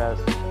episode,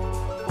 guys.